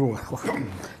өндөрлөг рүү гарах байх.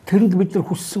 Тэрэнд бид нар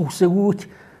хүссэн хүсээгүйч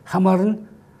хамаарна.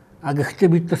 А гэхдээ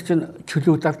бид нар чинь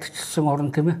чөлөө дардчихсан орн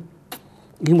тийм ээ.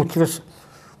 Ийм учраас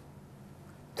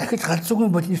дахиж галзуугийн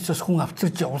больницоос хүн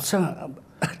авчирч улсын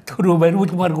төрөө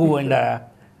бариулмааргүй байна.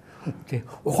 Тэ.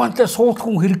 Ухаантай суулах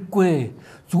хүн хэрэггүй.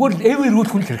 Зүгээр л эрүүл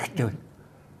хүн хэрэгтэй байна.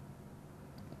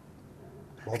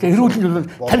 Тэгээ эрүүл нь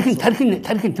бол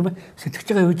тархин тийм ээ. Сэтгэж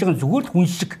байгаа хийж байгаа зүгээр л хүн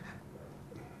шиг.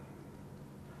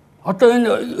 Одоо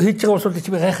энэ хийж байгаа усууд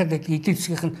чи би гайхаад эдийн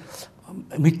засгийн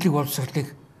мэдлэг боловсролыг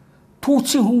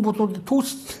түүцийн хүн бол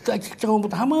түүцэд ажиллаж байгаа хүн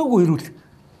бол хамаагүй эрүүл.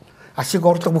 Ашиг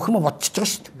орлого бүх юм бодчихж байгаа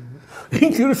шүү дээ.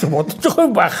 Энэ тэрээс бодож байгаа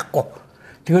юм байхгүй.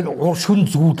 Тэгээд шүн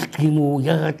зүүдэлдэг юм уу?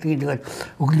 Яагаад тэгээд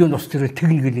өглөө нос тэрэ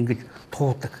тэгнэгэл ингэж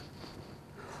туудаг.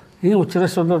 Энэ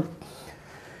учраас бол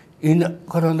энэ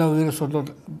коронавирус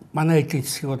бол манай эдийн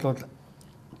засгийг бол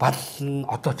баллан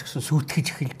одоо ч гэсэн сүйтгэж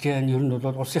эхэлж байна. Ер нь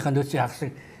бол улсынхаа нөөцийн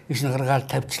хагасыг иш гаргаал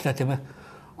тавьчлаа тийм ээ.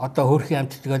 Одоо хөөрхийн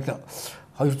амт тэгээд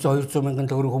 200 мянган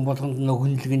төгрөг хүн болгонд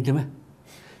нөгөнлгэн тийм ээ.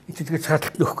 Тэгээд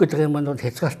цааталт нөхөх гэдэг юм бол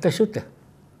хязгаартай шүү дээ.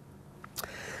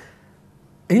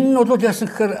 Энэ нь бол яасан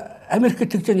гэхээр Америк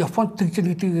тэгжэн Японд тэгжэн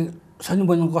гэдэг сонин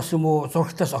бонгоос юм уу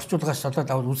зурагтаас орчуулгаас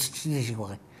болоод авал үсчихсэн шиг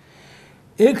байгаа.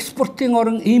 Экспортын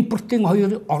орон, импортын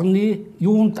хоёр орны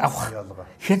юунд авах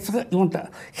хязгаар юунд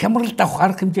хямралд авах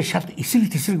арга хэмжээ шал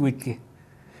эсрэг байдгийг.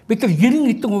 Бид нар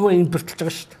 90% импортлж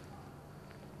байгаа шүү дээ.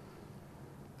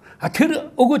 А тэр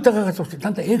өгөөд байгаагаас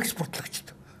дандаа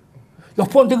экспортлогчд.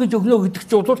 Японд тэгж өгнө гэдэг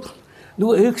чинь бол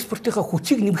нөгөө экспортынхаа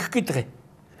хүчийг нэмэх гээд байгаа.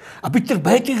 А бид нар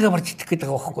байдгаагаа барж идэх гээд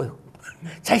байгаа байхгүй юу?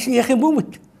 Цааш нь яах юм бэ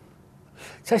мэт?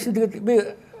 Цааш нь тэгээд би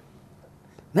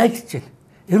найдаж байна.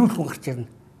 Эрүүл хүн гарч ирнэ.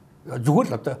 Зүгээр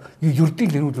л одоо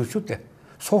ердийн нэрүүлэх шүү дээ.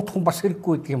 Суут хүн бас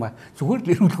хэрэггүй гэдэг юм аа. Зүгээр л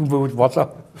нэрүүлэх хүн байвал болоо.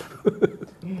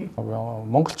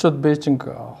 Монголчууд Бээжинг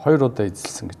 2 удаа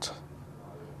эзэлсэн гэж байна.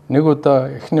 Нэг удаа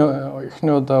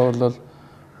эхний удаа бол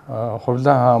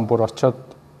Хувлан хаан бүр очоод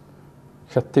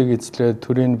хятадыг эзлээд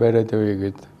төрийн бариад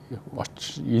явъя гэд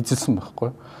эзэлсэн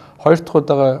байхгүй. Хоёр дахь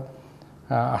удаага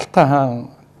Алтай хаан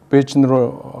Бээжин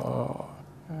руу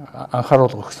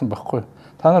анхааруулга өгсөн байхгүй.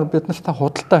 Та нар бид нартай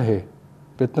худалдаа хий.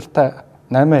 Бид нартай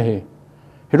 8 хий.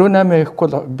 Хэрвээ 8 хийхгүй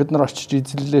бол бид нар очиж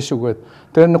эзэллээ шүүгээд.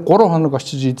 Тэгээ нэг 3 хоног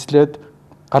очиж эзлээд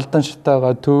галдан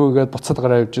шатаагаа төвөөгээд буцаад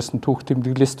гараа явжсэн түүх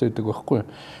тэмдэглээстэй байдаг байхгүй.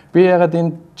 Би ягаад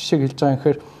энэ жишээг хэлж байгаа юм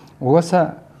гэхээр угаасаа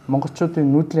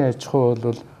монголчуудын нүүдлийн аж ахуй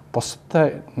бол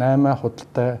бусдтай 8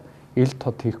 худалдаа ил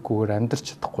тод хийхгүйгээр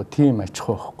амьдарч чадахгүй тийм аж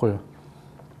ахуй байхгүй юу.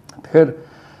 Тэгэхээр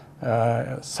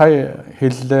сая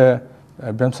хэллээ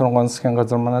Бямсрангон засгийн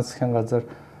газар, манай засгийн газар,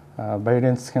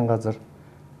 баярын засгийн газар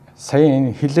сая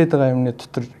энэ хилээд байгаа юмны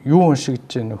дотор юу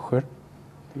уншигдж байна вөхөр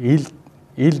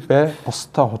ил бай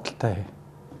бусдаа худалдаа хий.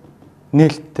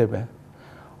 Нээлттэй бай.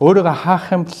 Өөрийгөө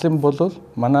хаах юм бол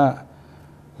манай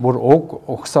бүр уг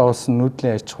угсаа улсын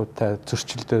нүүдлийн аж ахуйтай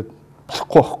зөрчилдөд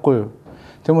болохгүй байхгүй юу.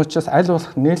 Тэм учраас аль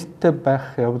болох нээлттэй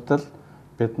байх явдал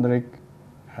бид нарыг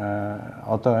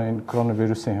одоо энэ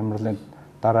коронавирусын хямралын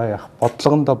дараа явах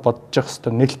бодлогондоо бодож явах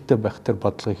хэрэгтэй нээлттэй байх тэр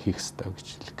бодлогыг хийх хэрэгтэй гэж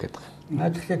хэлэх гээд байна.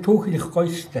 Наад тэгэхээр түүх их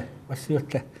гоё шүү дээ. Бас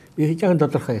юутай. Би хийж байгаа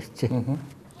тодорхой ярьчих.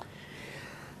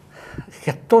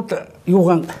 Хятадууд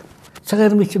юугаан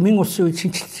цагаар ми чи мэн улсын үед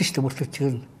шинжилсэн шүү дээ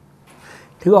бүртгэгчээр нь.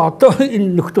 Тэгээ одоо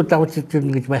энэ нөхдүүд давж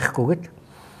ирнэ гэж байхгүйгээд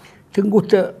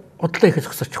тэнгуут худалдаа ихээс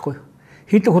зогсоочихгүй.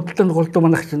 Хийдэг худалдаанд голдуу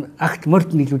манайх чинь акт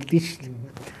морд нийлүүлдэг шүү дээ.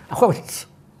 Авах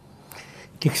болчихсон.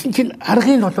 Тэгсэн чинь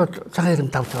аргыг болоод цагаар нь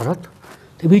давж ороод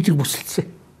тэгээ Бээжинг бүсэлсэн.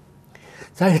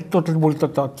 За хятадууд бүр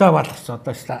одоо заавалгасан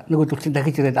одоо нөгөө төрлийн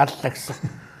дахиж ирээд аллаа гэсэн.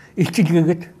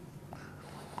 Илчилгээгээд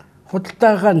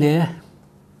худалдаагаа нэ.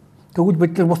 Тэгвэл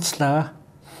бид нар буцлаа.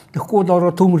 Тэгэхгүй бол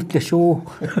ороо төмөрдлээ шүү.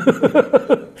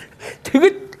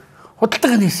 Тэгэд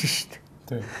худалдаа нээсэн шүү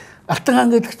дээ. Алтан хаан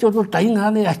гэдэг чинь бол Даян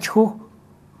хааны ач хүү.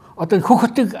 Одоо хөх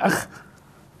хотыг анх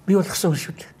бий болгосон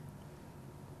шүү дээ.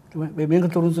 Тэгмээ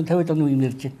 1450 оны юм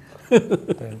ярьж байна.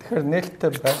 Тэгэхээр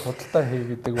нээлттэй бай худалдаа хий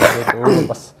гэдэг бол өөрөө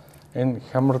бас энэ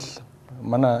хямрал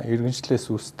манай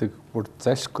иргэншлээс үүсдэг бүр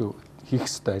зайлшгүй хийх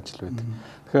ёстой ажил байдаг.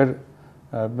 Тэгэхээр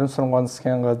Бямсрангон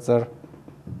засгийн газар,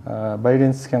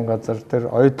 баярын засгийн газар тэр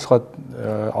ойдлоход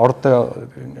ордоо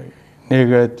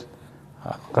нээгээд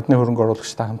гадны хөрөнгө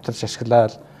оруулагчтай хамтарч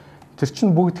ашиглаад тэр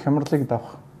чинь бүгд хямралыг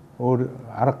давах өөр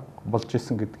арга болж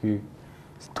исэн гэдгийг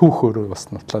түүх өөрөө бас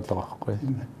нотлоод байгаа байхгүй.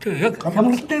 Тэг яг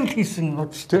хямралтай хийсэн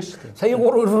нотчтой шүү дээ. Сая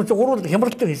 3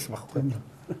 хямралтай хийсэн байхгүй.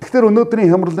 Тэгэхээр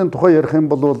өнөөдрийн хямралын тухай ярих юм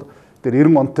бол тэр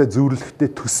 90 онтой зөвлөлттэй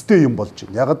төстэй юм болж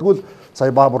байна. Ягдгүйл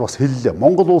сая Баабар бас хэллээ.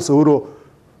 Монгол улс өөрөө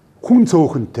хүн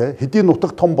цөөхөнтэй хэдийн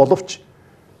нутаг том боловч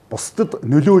бусдад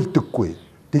нөлөөлдөггүй.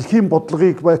 Дэлхийн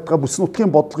бодлогыг байтугай бүс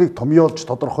нутгийн бодлогыг томьёолж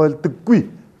тодорхойлдоггүй.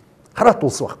 Хараат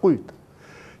улс байхгүй.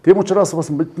 Тийм учраас бас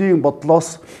бидний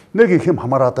бодлоос нэг их юм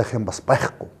хамаарат байх юм бас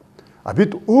байхгүй.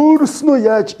 Бид өөрснөө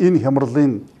яаж энэ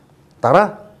хямралын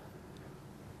дараа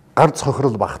гарц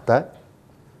хохирол багтай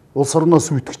улс орноос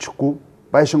үтгэчихгүй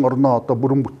байшин орноо одоо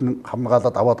бүрэн бүтэн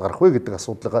хамгаалаад аваад гарах вэ гэдэг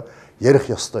асуудлыг ярих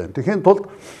ёстой юм. Тэгэхин тулд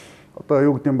одоо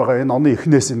юу гэдэг юм байгаа энэ оны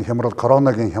эхнээс энэ хямрал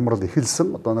коронагийн хямрал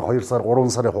эхэлсэн. Одоо нэг 2 сар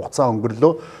 3 сарын хугацаа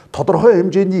өнгөрлөө. Тодорхой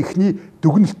хэмжээний ихний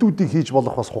дүгнэлтүүдийг хийж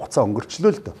болох бас хугацаа өнгөрчлөө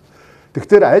л дээ.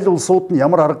 Тэгэхээр аль улсууд нь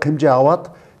ямар арга хэмжээ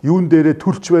аваад юун дээрээ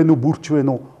төрч байна уу, бүрч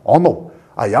байна уу, онов.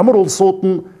 Ямар улсууд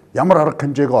нь ямар арга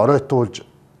хэмжээг оройтуулж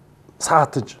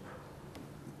саатаж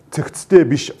цэгцтэй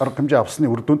биш арга хэмжээ авсны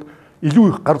үр дүнд илүү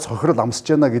их гарц хохирол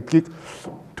амсж байна гэдгийг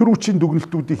төр үчийн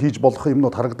дүгнэлтүүдийг хийж болох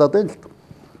юмнууд харагдаад байна л да.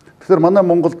 Тэгэхээр манай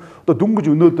Монгол одоо дүнгэж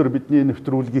өнөөдөр бидний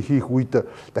нэвтрүүлгийг хийх үед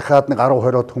дахиад нэг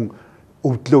 10-20-од хүн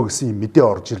өвдлөө гэсэн мэдээ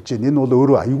орж ирж байна. Энэ бол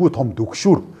өөрөө аюулгүй том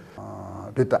дүгшүүр.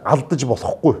 Бид алдаж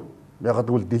болохгүй. Ягаад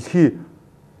гэвэл дэлхий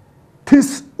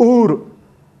тис өөр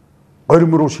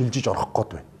орим руу шилжиж орох гээд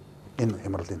байна. Энэ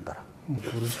хямралын дараа.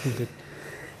 Үргэлжлүүлээд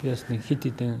яас нэг хит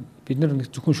хитэн бид нар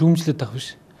нэг зөвхөн шүүмжлээд байх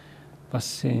биш.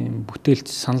 Бас юм бүтээлч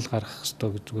санал гаргах хэрэгтэй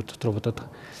гэж зүгээр дотор бодоод байгаа.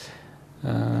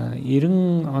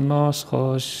 90 оноос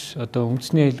хойш одоо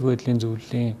үндэсний аюулгүй байдлын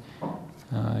зөвлөлийн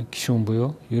гишүүн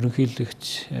буюу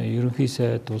ерөнхийлөгч, ерөнхий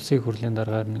сайд, улсын хурлын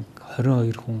дараагаар нэг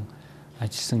 22 хүн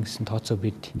ажилласан гэсэн тооцоо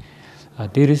бид.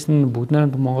 Дээрээс нь бүгд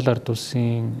найрамд Монгол ард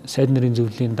улсын сайд нарын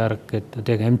зөвлөлийн дарга гэдэг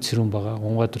одоо яг амьд сэрүүн байгаа.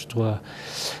 Гунгаа дуржгаа,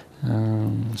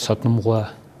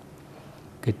 содномгоо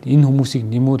гэд энэ хүмүүсийг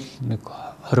нэмвэл нэг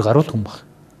 20 гаруй хүн баг.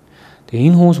 Тэгээ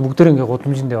энэ хүмүүс бүгдээр ингээ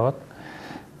гудамжинд яваад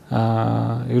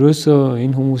ерөөсөө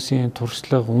энэ хүмүүсийн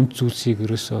туршлага үнд зүйлсийг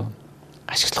ерөөсөө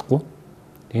ашиглахгүй.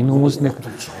 Энэ хүмүүс нэг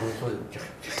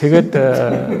тэгээд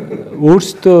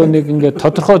өөрсдөө нэг ингээд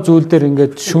тодорхой зүйл дээр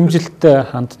ингээд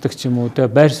шүмжилттэй ханддаг ч юм уу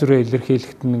те байр суурь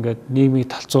илэрхийлэхэд нь ингээд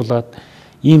нийгмийг талцуулаад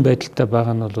ийм байдалтай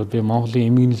байгаа нь бол би Монголын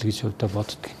эмгэнэл гэж хувьдаа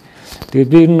боддог.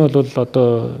 Тэгээд би энэ нь бол одоо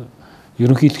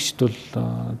ерөнхийлөгчд бол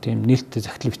тийм нээлттэй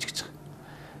захидлыг бичиж байгаа.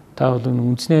 Та бол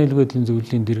үндэсний аюулгүй байдлын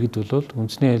зөвлөлийн дэргэд бол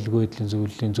үндэсний аюулгүй байдлын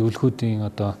зөвлөлийн зөвлөхүүдийн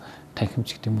одоо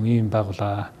танхимч гэдэг юм уу ийм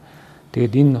байгуулаа.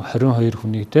 Тэгээд энэ 22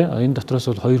 хүнийг те энэ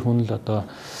дотроос бол 2 хүн л одоо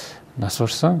нас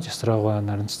барсан, жасраагаа,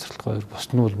 наран цэцэрлэг 2 бус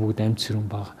нь бол бүгд амьд сэрүүн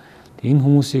байгаа. Энэ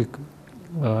хүмүүсийг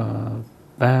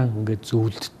баян ингээд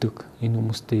зөвлөддөг, энэ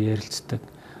хүмүүстэй ярилцдаг.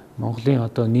 Монголын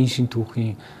одоо нийт шин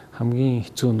түүхийн хамгийн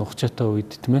хэцүү нухчаатай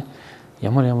үед тийм ээ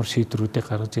ямар шийдвэрүүдийг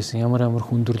гаргаж ирсэн, ямар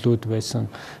хүндрэлүүд байсан.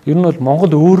 Ер нь бол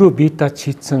Монгол өөрөө бие даад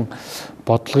шийдсэн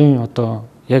бодлогын одоо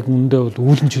яг үндэ бол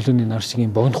үүлэн чөлөөний нар шиг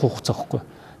юм богино хугацаа байхгүй.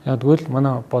 Яг тэгвэл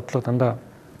манай бодлого дандаа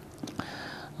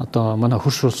одоо манай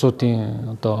хөрш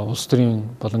улсуудын одоо улс төрийн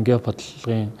болон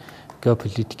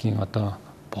геополитикийн одоо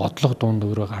бодлого дунд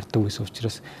өөрөө гардаг гэсэн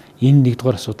учраас энэ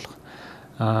нэгдүгээр асуудал.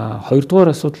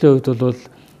 Хоёрдугаар асуудлын хувьд бол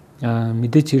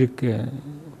мэдээж хэрэг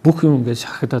бүх юм ингээд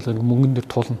шахахад алга мөнгөн дээр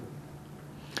тулна.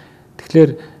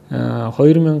 Тэгэхээр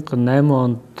 2008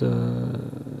 онд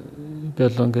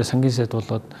ингээд сангийн сайд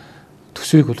болоод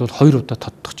төсвийг бол 2 удаа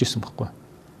тодтогч ирсэн байхгүй.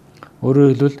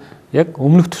 Өөрөөр хэлбэл яг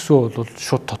өмнөх төсвөө бол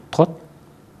шууд тодтогоод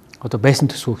одоо байсан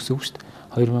төсвөө гэсэн үг шүү дээ.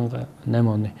 2008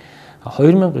 оны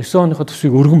 2009 оныхоо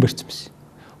төсвийг өргөн барьсан байсан.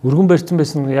 Өргөн барьсан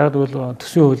байсан яг бол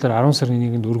төсвийн хуулиар 10 сарын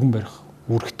 1-нд өргөн барих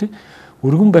үүрэгтэй.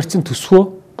 Өргөн барьсан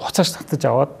төсвөө буцааж татаж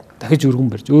аваад дахиж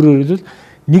өргөн барьж. Өөрөөр хэлбэл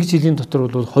 1 жилийн дотор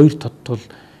бол 2 тодтол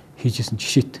хийжсэн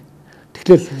жишээт.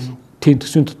 Тэгэхээр тийм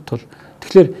төсвийн тодтол.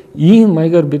 Тэгэхээр ийм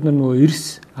маягаар бид нар нөгөө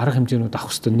эрс арга хэмжээнүүд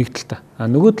авах хэрэгтэй нэг талдаа.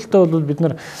 Нөгөө талдаа бол бид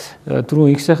нар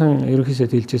түрүүн их сайхан ерөнхий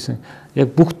сайд хэлжсэн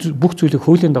яг бүх зүйлийг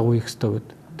хуулийн дагуу хийх хэрэгтэй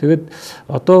гэдэг. Тэгээд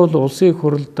одоо бол улсын их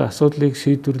хурлд асуудлыг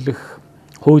шийдвэрлэх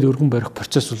хууль өргөн барих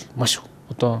процесс бол маш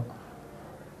одоо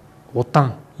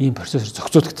удаан ийм процессор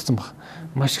зохицуулагдсан байна.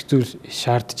 Маш их зүйл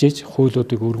шаардж ээж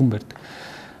хуулиудыг өргөн барьдаг.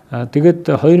 Тэгээд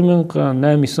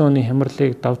 2008-9 оны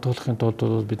хямралыг давтуулахын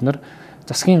тулд бид нар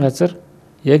засгийн газар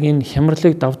яг энэ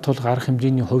хямралыг давтуулах арга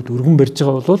хэмжээний хувьд өргөн барьж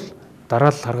байгаа бол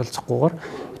дараа л харгалзахгүйгээр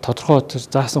тодорхой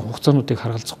заасан хугацаануудыг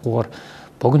харгалзахгүйгээр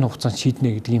богино хугацаанд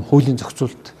шийднэ гэдэг ийм хуулийн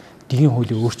зохицуулт, дэгийн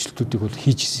хуулийн өөрчлөлтүүдийг бол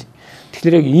хийж ирсэн.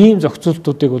 Тэгэхээр яг ийм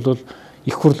зохицуултуудыг бол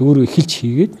их хурл өөрөө эхэлж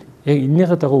хийгээд яг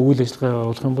энэнийхээ дагуу үйл ажиллагаа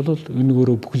явуулах юм бол энэ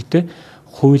өөрөө бүхэлдээ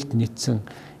хуульд нийцсэн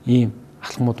ийм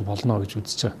алхмууд болно гэж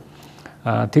үзэж байгаа.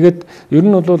 Тэгээд ер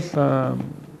нь бол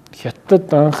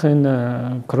хятад анх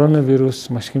энэ коронавирус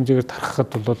маш хэмжээгээр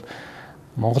тархахад бол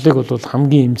Монголыг бол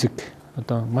хамгийн эмзэг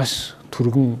одоо маш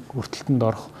түргэн өртөлтөнд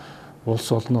орох улс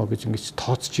болно гэж ингэж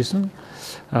тооцож исэн.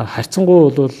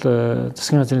 Харьцангуй бол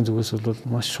засгийн газрын зүгээс бол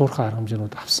маш шуурхай арга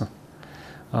хэмжээнүүд авсан.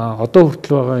 Одоо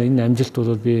хүртэл байгаа энэ амжилт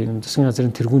бол би засгийн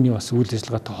газрын тэргүүний бас үйл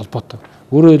ажиллагаатай холбоотой.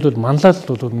 Өөрөөр хэлбэл манлайлалт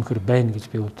бол үнэхээр байна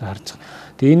гэж би өөртөө харж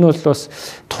байгаа. Тэгээ энэ бол бас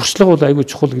туршлага бол айгүй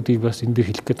чухал гэдгийг бас энэ дээр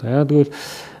хэлэх гээд байгаа. Тэгвэл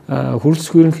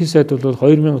хөрөлцөх ерөнхий сайд бол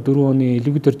 2004 оны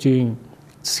элэг дөржийн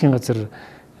засгийн газар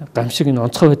гамшиг энэ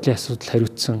онцгой байдлын асуудал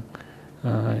хариуцсан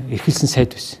эрхэлсэн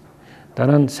сайд байсан.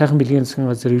 Дараа нь сайхан бэлгийн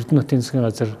засгийн газар, Эрдэнэ хотын засгийн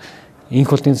газар, Инх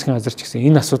болтын засгийн газар ч гэсэн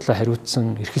энэ асуудлаа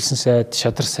хариуцсан эрхэлсэн сайд,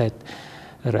 шадар сайд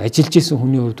ажиллаж исэн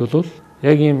хүний хувьд бол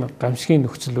яг ийм гамшигын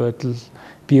нөхцөл байдал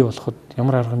бий болоход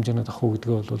ямар арга хэмжээнд авах уу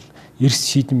гэдгээ бол эрс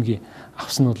шийдэмгий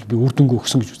авсан нь бол би үр дүнгүй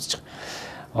өгсөн гэж үзэж байгаа.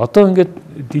 Одоо ингээд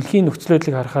дэлхийн нөхцөл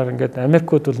байдлыг харахаар ингээд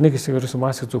Америкууд бол нэг хэсгээрээс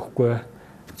маск зөөхгүй.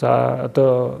 За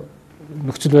одоо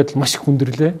нөхцөл байдал маш их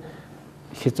хүндрэлээ.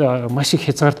 Маш их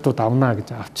хязгаарлалтууд авнаа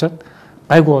гэж авчаад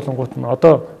гайгүй болонгууд нь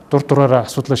одоо дур дураараа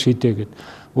асуудлаа шийдээ гэд.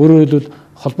 Өөрөөр хэлбэл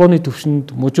холбооны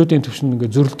төвшөнд, мужуудын төвшөнд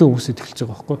ингээд зөрөлдөө хүмүүсэд эхэлж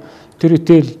байгаа байхгүй. Тэр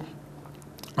итэл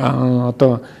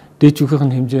одоо дээд жүхийнх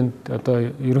нь хэмжээнд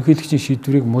одоо ерөнхийлөгчийн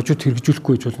шийдвэрийг мужууд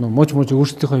хэрэгжүүлэхгүй гэж болно. Муж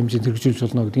өөрсдийнхөө хэмжээнд хэрэгжүүлж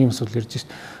болно гэдэг ийм асуудал ярьж байна.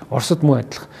 Оросд муу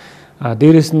адилхан.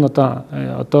 Дээрээс нь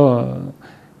одоо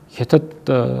Хятад,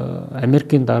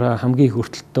 Америкийн дараа хамгийн их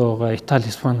өртөлттэй байгаа Итали,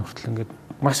 Испани хүртэл ингээд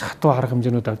маш хатуу арга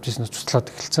хэмжээнүүд авч ирснээр цуцлаад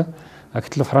эхэлсэн.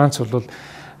 Гэтэл Франц бол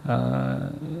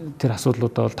тэр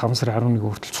асуудлуудаа бол 5 сарын 11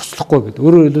 хүртэл цуцлахгүй гэдэг.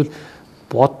 Өөрөөр хэлбэл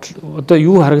одоо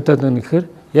юу харагдаад байна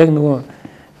гэхээр яг нөгөө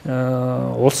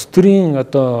улс төрийн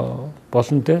одоо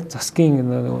болон тэ засгийн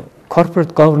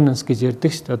corporate governance гэж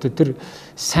ярьдаг шүү дээ. Одоо тэр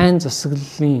сайн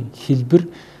засаглалын хэлбэр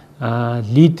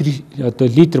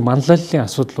лидер манлайллын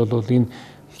асуудал бол энэ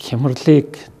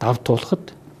хямралыг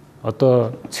давтуулахад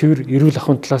одоо цэвэр эрүүл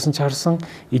ахуйн талаас нь харсан,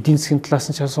 эдийн засгийн талаас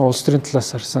нь харсан, улс төрийн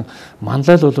талаас харсан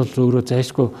манлайл бол өөрөө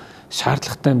зайлшгүй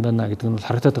шаардлагатай юм байна гэдэг нь бол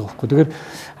харагдаад байгаа байхгүй. Тэгэхээр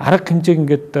арга хэмжээг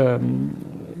ингээд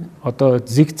одоо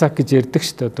зигзаг гэж ярьдаг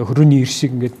шүү дээ. Одоо хөрөөний ир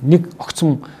шиг ингээд нэг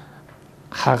огцом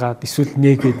хаагаад эсвэл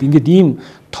нээгээд ингээд ийм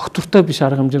тогтвортой биш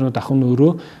арга хэмжээнүүд авах нь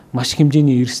өөрөө маш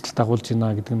хэмжээний эрсдэл дагуулж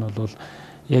байна гэдэг нь бол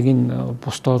яг энэ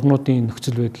бус орнуудын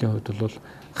нөхцөл байдлын хувьд бол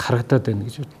харагдаад байна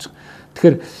гэж бодож байгаа.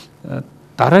 Тэгэхээр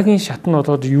дараагийн шат нь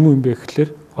болоод юу юм бэ гэхэлэр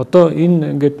одоо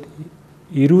энэ ингээд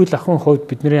эрүүл ахуйн хувьд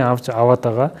бидний аваад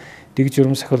байгаа дэг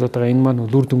журам сахиулаад байгаа энэ маань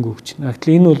үр дүнгүй өгч байна.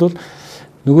 Гэтэл энэ бол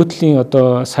нөгөө талын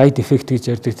одоо сайд эффект гэж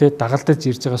ярьдаг те дагалдаж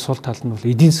ирж байгаа сул тал нь бол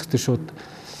эдийн засгт шууд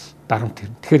дарамт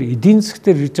ирнэ. Тэгэхээр эдийн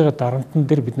засгтэр ирж байгаа дарамтан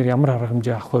дээр бид нар ямар арга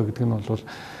хэмжээ авах вэ гэдэг нь бол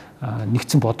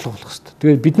нэгдсэн бодлого болох хэрэгтэй.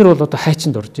 Тэгээд бид нар бол одоо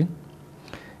хайчинд орж байна.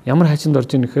 Ямар хайчинд орж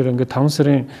ийн гэхээр ингээд 6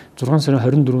 сарын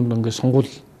 24-нд ингээд сонгуул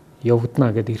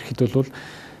явагдана гэдэг ирэхэд бол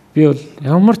би бол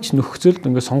ямар ч нөхцөлд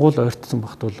ингээд сонгуул ойртсон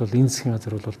багт бол энэ засгийн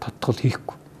газар бол тодтгол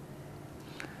хийхгүй.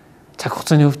 Цаг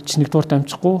хугацааны хувьд ч нэгдүгээр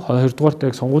амжихгүй, хоёрдугаар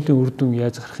яг сонгуулийн үр дүн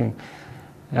яаж гарах юм.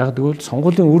 Яг тэгвэл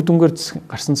сонгуулийн үр дүнгээр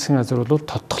гарсан засгийн газар бол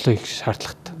тодтголоо хийх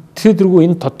шаардлагатай. Тэгэхээр дэргүй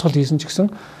энэ тодтгол хийсэн ч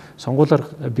гэсэн сонгуулаар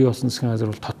бий болсон засгийн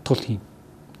газар бол тодтгол хийн.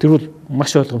 Тэр бол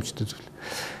маш ойлгомжтой зүйл.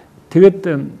 Тэгээд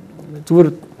зүгээр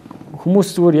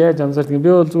хүмүүс зүгээр яаж анзаардаг юм. Би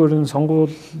бол зүгээр энэ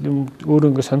сонгуул юм өөрөө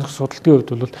ингэ сонирх судалтын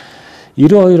хувьд бол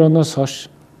 92 оноос хойш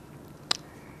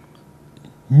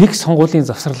нэг сонгуулийн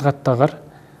завсарлагаатаагаар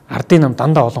ардын нам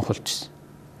дандаа олон болж ирсэн.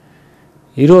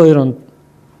 92 онд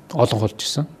олон болж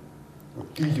ирсэн.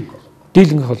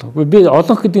 Дийлэнх олон. Би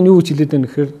олон гэдэг нь юу гэж хэлээд байна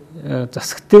гэхээр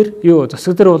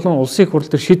засаг дээр болон улсын их хурл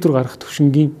дээр шийдвэр гаргах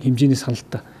төвшингийн хэмжээний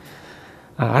саналтай.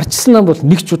 Ардчилсан нам бол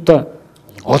нэг ч удаа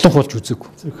олон болж үзээгүй.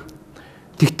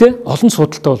 Тэгтээ олон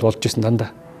судалтай бол болж ирсэн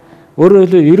дандаа. Өөрөөр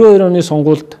хэлбэл 92 оны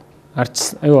сонгуульд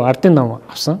ардын нам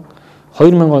авсан.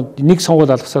 2000 онд нэг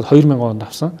сонгуул алгасаад 2000 онд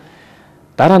авсан.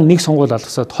 Дараа нь нэг сонгуул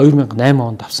алгасаад 2008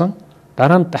 онд авсан.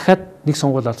 Дараа нь дахиад нэг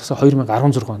сонгуул алгасаад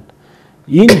 2016 онд.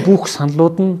 Энэ бүх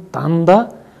саналууд нь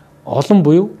дандаа олон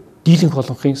буюу дийлэнх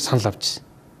олонхын санал авч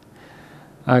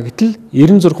ирсэн. Гэтэл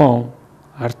 96 он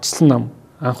ардчилсан нам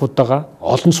анх удаага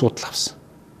олон судал авсан.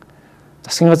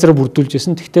 Засгийн газараа бүрдүүлж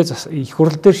ирсэн. Тэгтээ их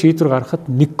хурл дээр шийдвэр гаргахад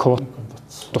нэг квот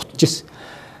дутчихсэн.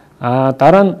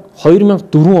 Дараа нь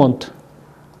 2004 онд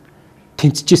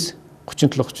тэнцэжсэн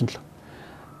 37.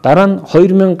 Дараа нь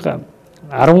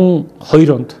 2012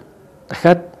 онд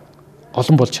дахиад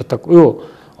олон болж чадаагүй.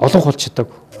 Олон болж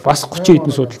чадаагүй. Бас 30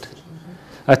 хэдэн судалт.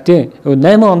 Тийм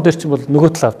 8 он дээр ч бол нөгөө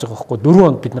тал авч байгаа байхгүй 4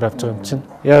 онд бид нар авч байгаа юм чинь.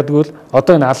 Яг тэгвэл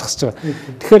одоо энэ алгасч байгаа.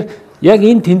 Тэгэхээр яг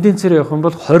энэ тенденцээр явах юм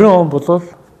бол 20 он болвол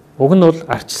уг нь бол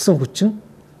арчилсан хүчин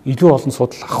илүү олон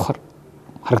судал авахар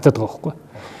харагдаад байгаа байхгүй.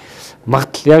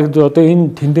 Магадл яг одоо энэ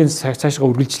тенденц цаашгаа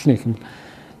үргэлжлэнэ гэх юм.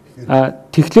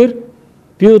 Тэгэхээр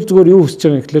би бол зүгээр юу хүсэж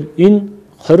байгаа юм гэхээр энэ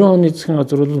 20 оны засгийн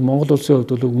газар бол Монгол улсын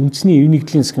хувьд бол үндэсний эв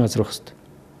нэгдлийн засгийн газар байх хэрэгтэй.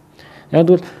 Яг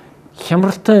бол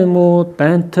хямралтай юм уу,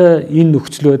 байнтай энэ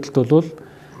нөхцөл байдалд бол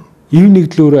эв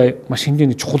нэгдлөөр маш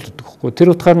хэмжээний чухал гэдэг байхгүй.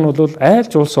 Тэр утгаар нь бол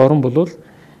айлч улс орон бол эв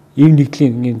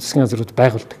нэгдлийн засгийн газрууд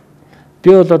байгуулдаг. Би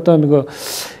бол одоо нөгөө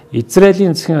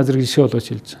Израилийн засгийн газар гişээ болгож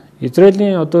хэлж байгаа.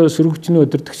 Израилийн одоо сөрөгчний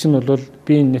удирдагч нь бол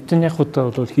би Нетаньяхутай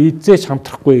бол хизээч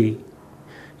хамтрахгүй.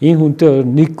 Энэ хүнтэй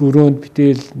нэг өрөөнд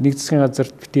битэл нэг засгийн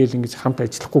газарт битэл ингэж хамт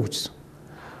ажиллахгүй гэжсэн.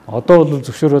 Одоо бол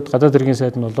зөвшөөрөөд гадаад иргэн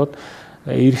сайд нь болоод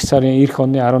эх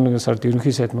оны 11 сард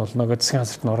ерөнхий сайд нь болно гэж засгийн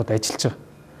газарт нь ороод ажиллаж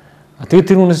байгаа. Тэгээд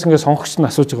тэр хүнээс ингэ сонгогч нь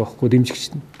асууж байгаа байхгүй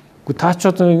дэмжигч нь. Гэхдээ та ч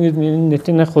одоо ингэ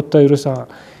Нетаньяхутай ерөөсөө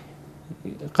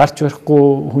гарч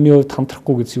барихгүй хүний хувьд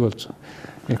хамтрахгүй гэж юу болж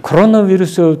байгаа.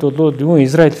 Коронавирусын хувьд бол юу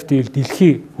Израильд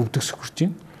дэлхий өвдөгсөх хүрч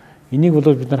байна. Энийг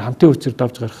бол бид нар хамтын хүчээр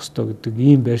давж гарах хэрэгтэй гэдэг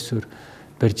ийм байр суурь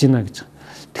барьж байна гэж.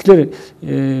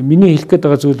 Тэгэхээр миний хэлэх гээд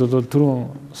байгаа зүйл бол түрүүн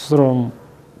сосром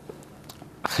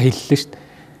хэллээ шүү дээ.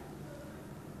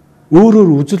 Өөрөөр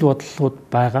үзэл бодлогууд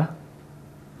байгаа.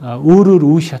 Өөрөөр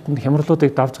үе шатанд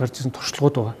хямралуудыг давж гарч ирсэн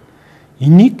туршлагууд байгаа.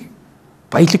 Энийг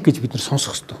баялаг гэж бид нар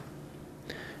сонсох хэрэгтэй.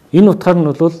 Энэ утгаар нь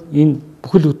бол энэ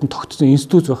бүхэл бүтэн тогтсон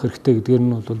институт байх хэрэгтэй гэдгээр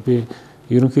нь бол би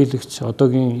ерөнхийлөгч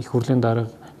одоогийн их хурлын дарга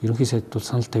ерөнхий сайд бол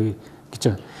санал тавья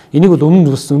гэж байгаа. Энийг бол өмнө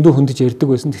нь бас зөндөө хөндөж ярьдаг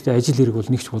байсан. Гэхдээ ажил хэрэг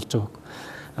бол нэгч болж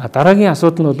байгаа. Дараагийн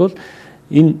асуудал нь бол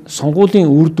энэ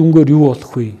сонгуулийн үр дүнгээр юу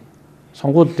болох вэ?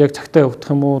 Сонгуул яг цагтаа явагдах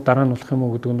юм уу, дараа нь болох юм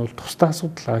уу гэдэг нь бол тусдаа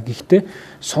асуудал. Гэхдээ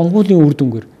сонгуулийн үр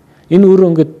дүнгээр энэ өөрөө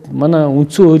ингээд манай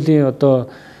үндсэн хуулийн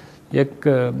одоо яг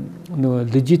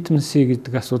нөгөө legitimacy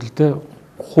гэдэг асуудал те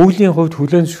хуулийн хувьд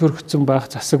хүлээн зөвшөөрөгдсөн байх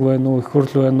засаг байна уу, их хурл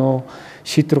байна уу,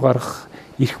 шийдвэр гаргах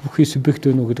эрх бүхий субъект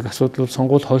байна уу гэдэг асуудал бол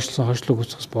сонгуул хойшлсон хойшлог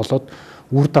үүсгээс болоод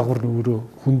үр дагавар нь өөрөө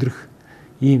хүндрэх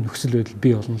ийм нөхцөл байдал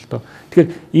бий болно л доо. Тэгэхээр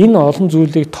энэ олон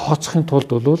зүйлийг тооцохын тулд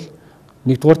бол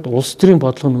нэгдүгээр улс төрийн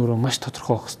бодлого нь өөрөө маш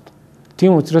тодорхой байх хэрэгтэй.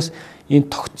 Тийм учраас энэ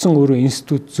тогтсон өөрөө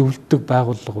институт зөвлөдөг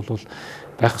байгууллага бол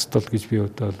байх ёстой гэж би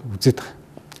одоо үзээд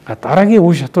байгаа. Дараагийн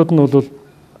үе шатууд нь бол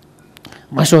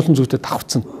маш олон зүйтэй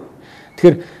давхцсан.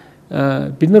 Тэгэхээр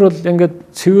бид нар бол ингээд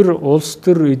цэвэр улс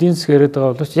төр эдийн засаг яриад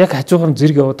байгаа боловч яг хажуугаар нь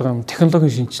зэрэг яваад байгаа юм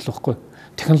технологийн шинжил байхгүй.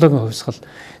 Технологийн хувьсгал.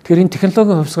 Тэгэхээр энэ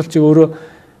технологийн хувьсгал чи өөрөө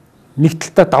нэг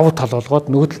талдаа давуу тал болгоод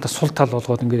нөгөө талдаа сул тал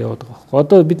болгоод ингээд яваад байгаа байхгүй.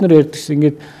 Одоо бид нар ярьдагс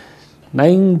ингээд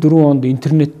 84 онд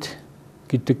интернет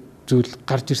гэдэг зүйл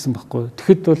гарч ирсэн байхгүй.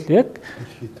 Тэгэхэд бол яг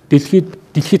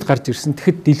дэлхийд гарч ирсэн.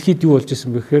 Тэгэхэд дэлхийд юу болж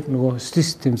исэн бэ гэхээр нөгөө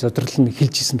систем задрал нь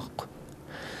эхэлж исэн байхгүй.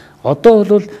 Одоо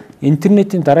бол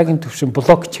интернетийн дараагийн түвшин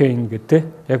блокчейн гэдэг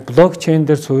яг блокчейн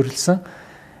дээр суурилсан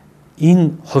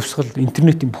энэ хувьсгал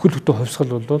интернетийн бүхэл бүтэн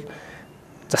хувьсгал бол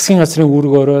засгийн газрын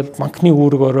үүрэг ороод, банкны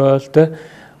үүрэг ороод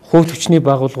хууль хүчний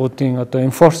байгууллагуудын одоо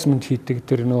enforcement хийдэг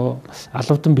тэр нөгөө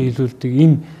албадан биелүүлдэг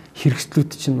энэ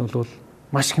хэрэгслүүд чинь бол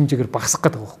маш хэмжээгээр багасах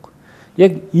гэдэг байгаа байхгүй.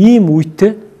 Яг ийм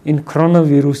үедээ энэ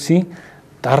коронавирусын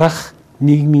дараах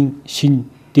нийгмийн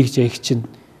шин дэгж аяг чинь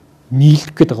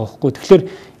нийлэх гэдэг байгаа байхгүй. Тэгэхээр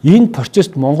энэ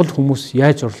процесст Монгол хүмүүс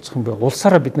яаж оролцох юм бэ?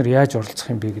 Улсаараа бид нар яаж оролцох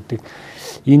юм бэ гэдэг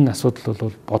энэ асуудал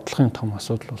бол бодлогын том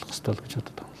асуудал болох ёстой л гэж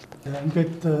бодод байна л да.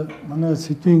 Ингээд манай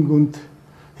Сэдвийн гүнд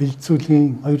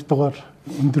хэлэцүүлгийн 2 дугаар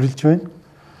өндөрлж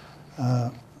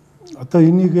байна. Одоо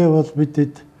энийгээ бол бид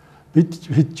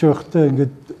хийж байхдаа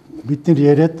ингээд бид нар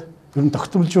яриад ер нь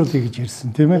тогтмолжуулъя гэж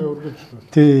ирсэн тийм ээ.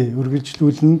 Тий,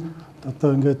 үргэлжлүүлнэ.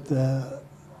 Одоо ингээд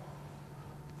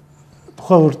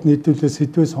тухайн урд нийтүүлээ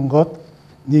сэдвээ сонгоод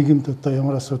нийгэмд одоо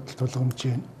ямар асуудал тулгамж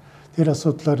байна. Тэр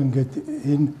асуудлаар ингээд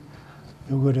энэ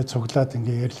юугаараа цуглаад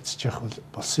ингээд ярилцчих явах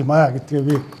болсон юм аа гэдгээ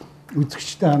би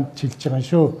үзэгчтэй хамт хэлж байгаа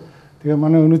шүү. Тэгээ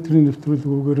манай өнөөдрийн нэвтрүүлэг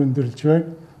үгээр өндөрлж байна.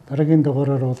 Дараагийн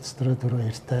дугаараар уулзтраа түрүү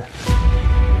баяртай.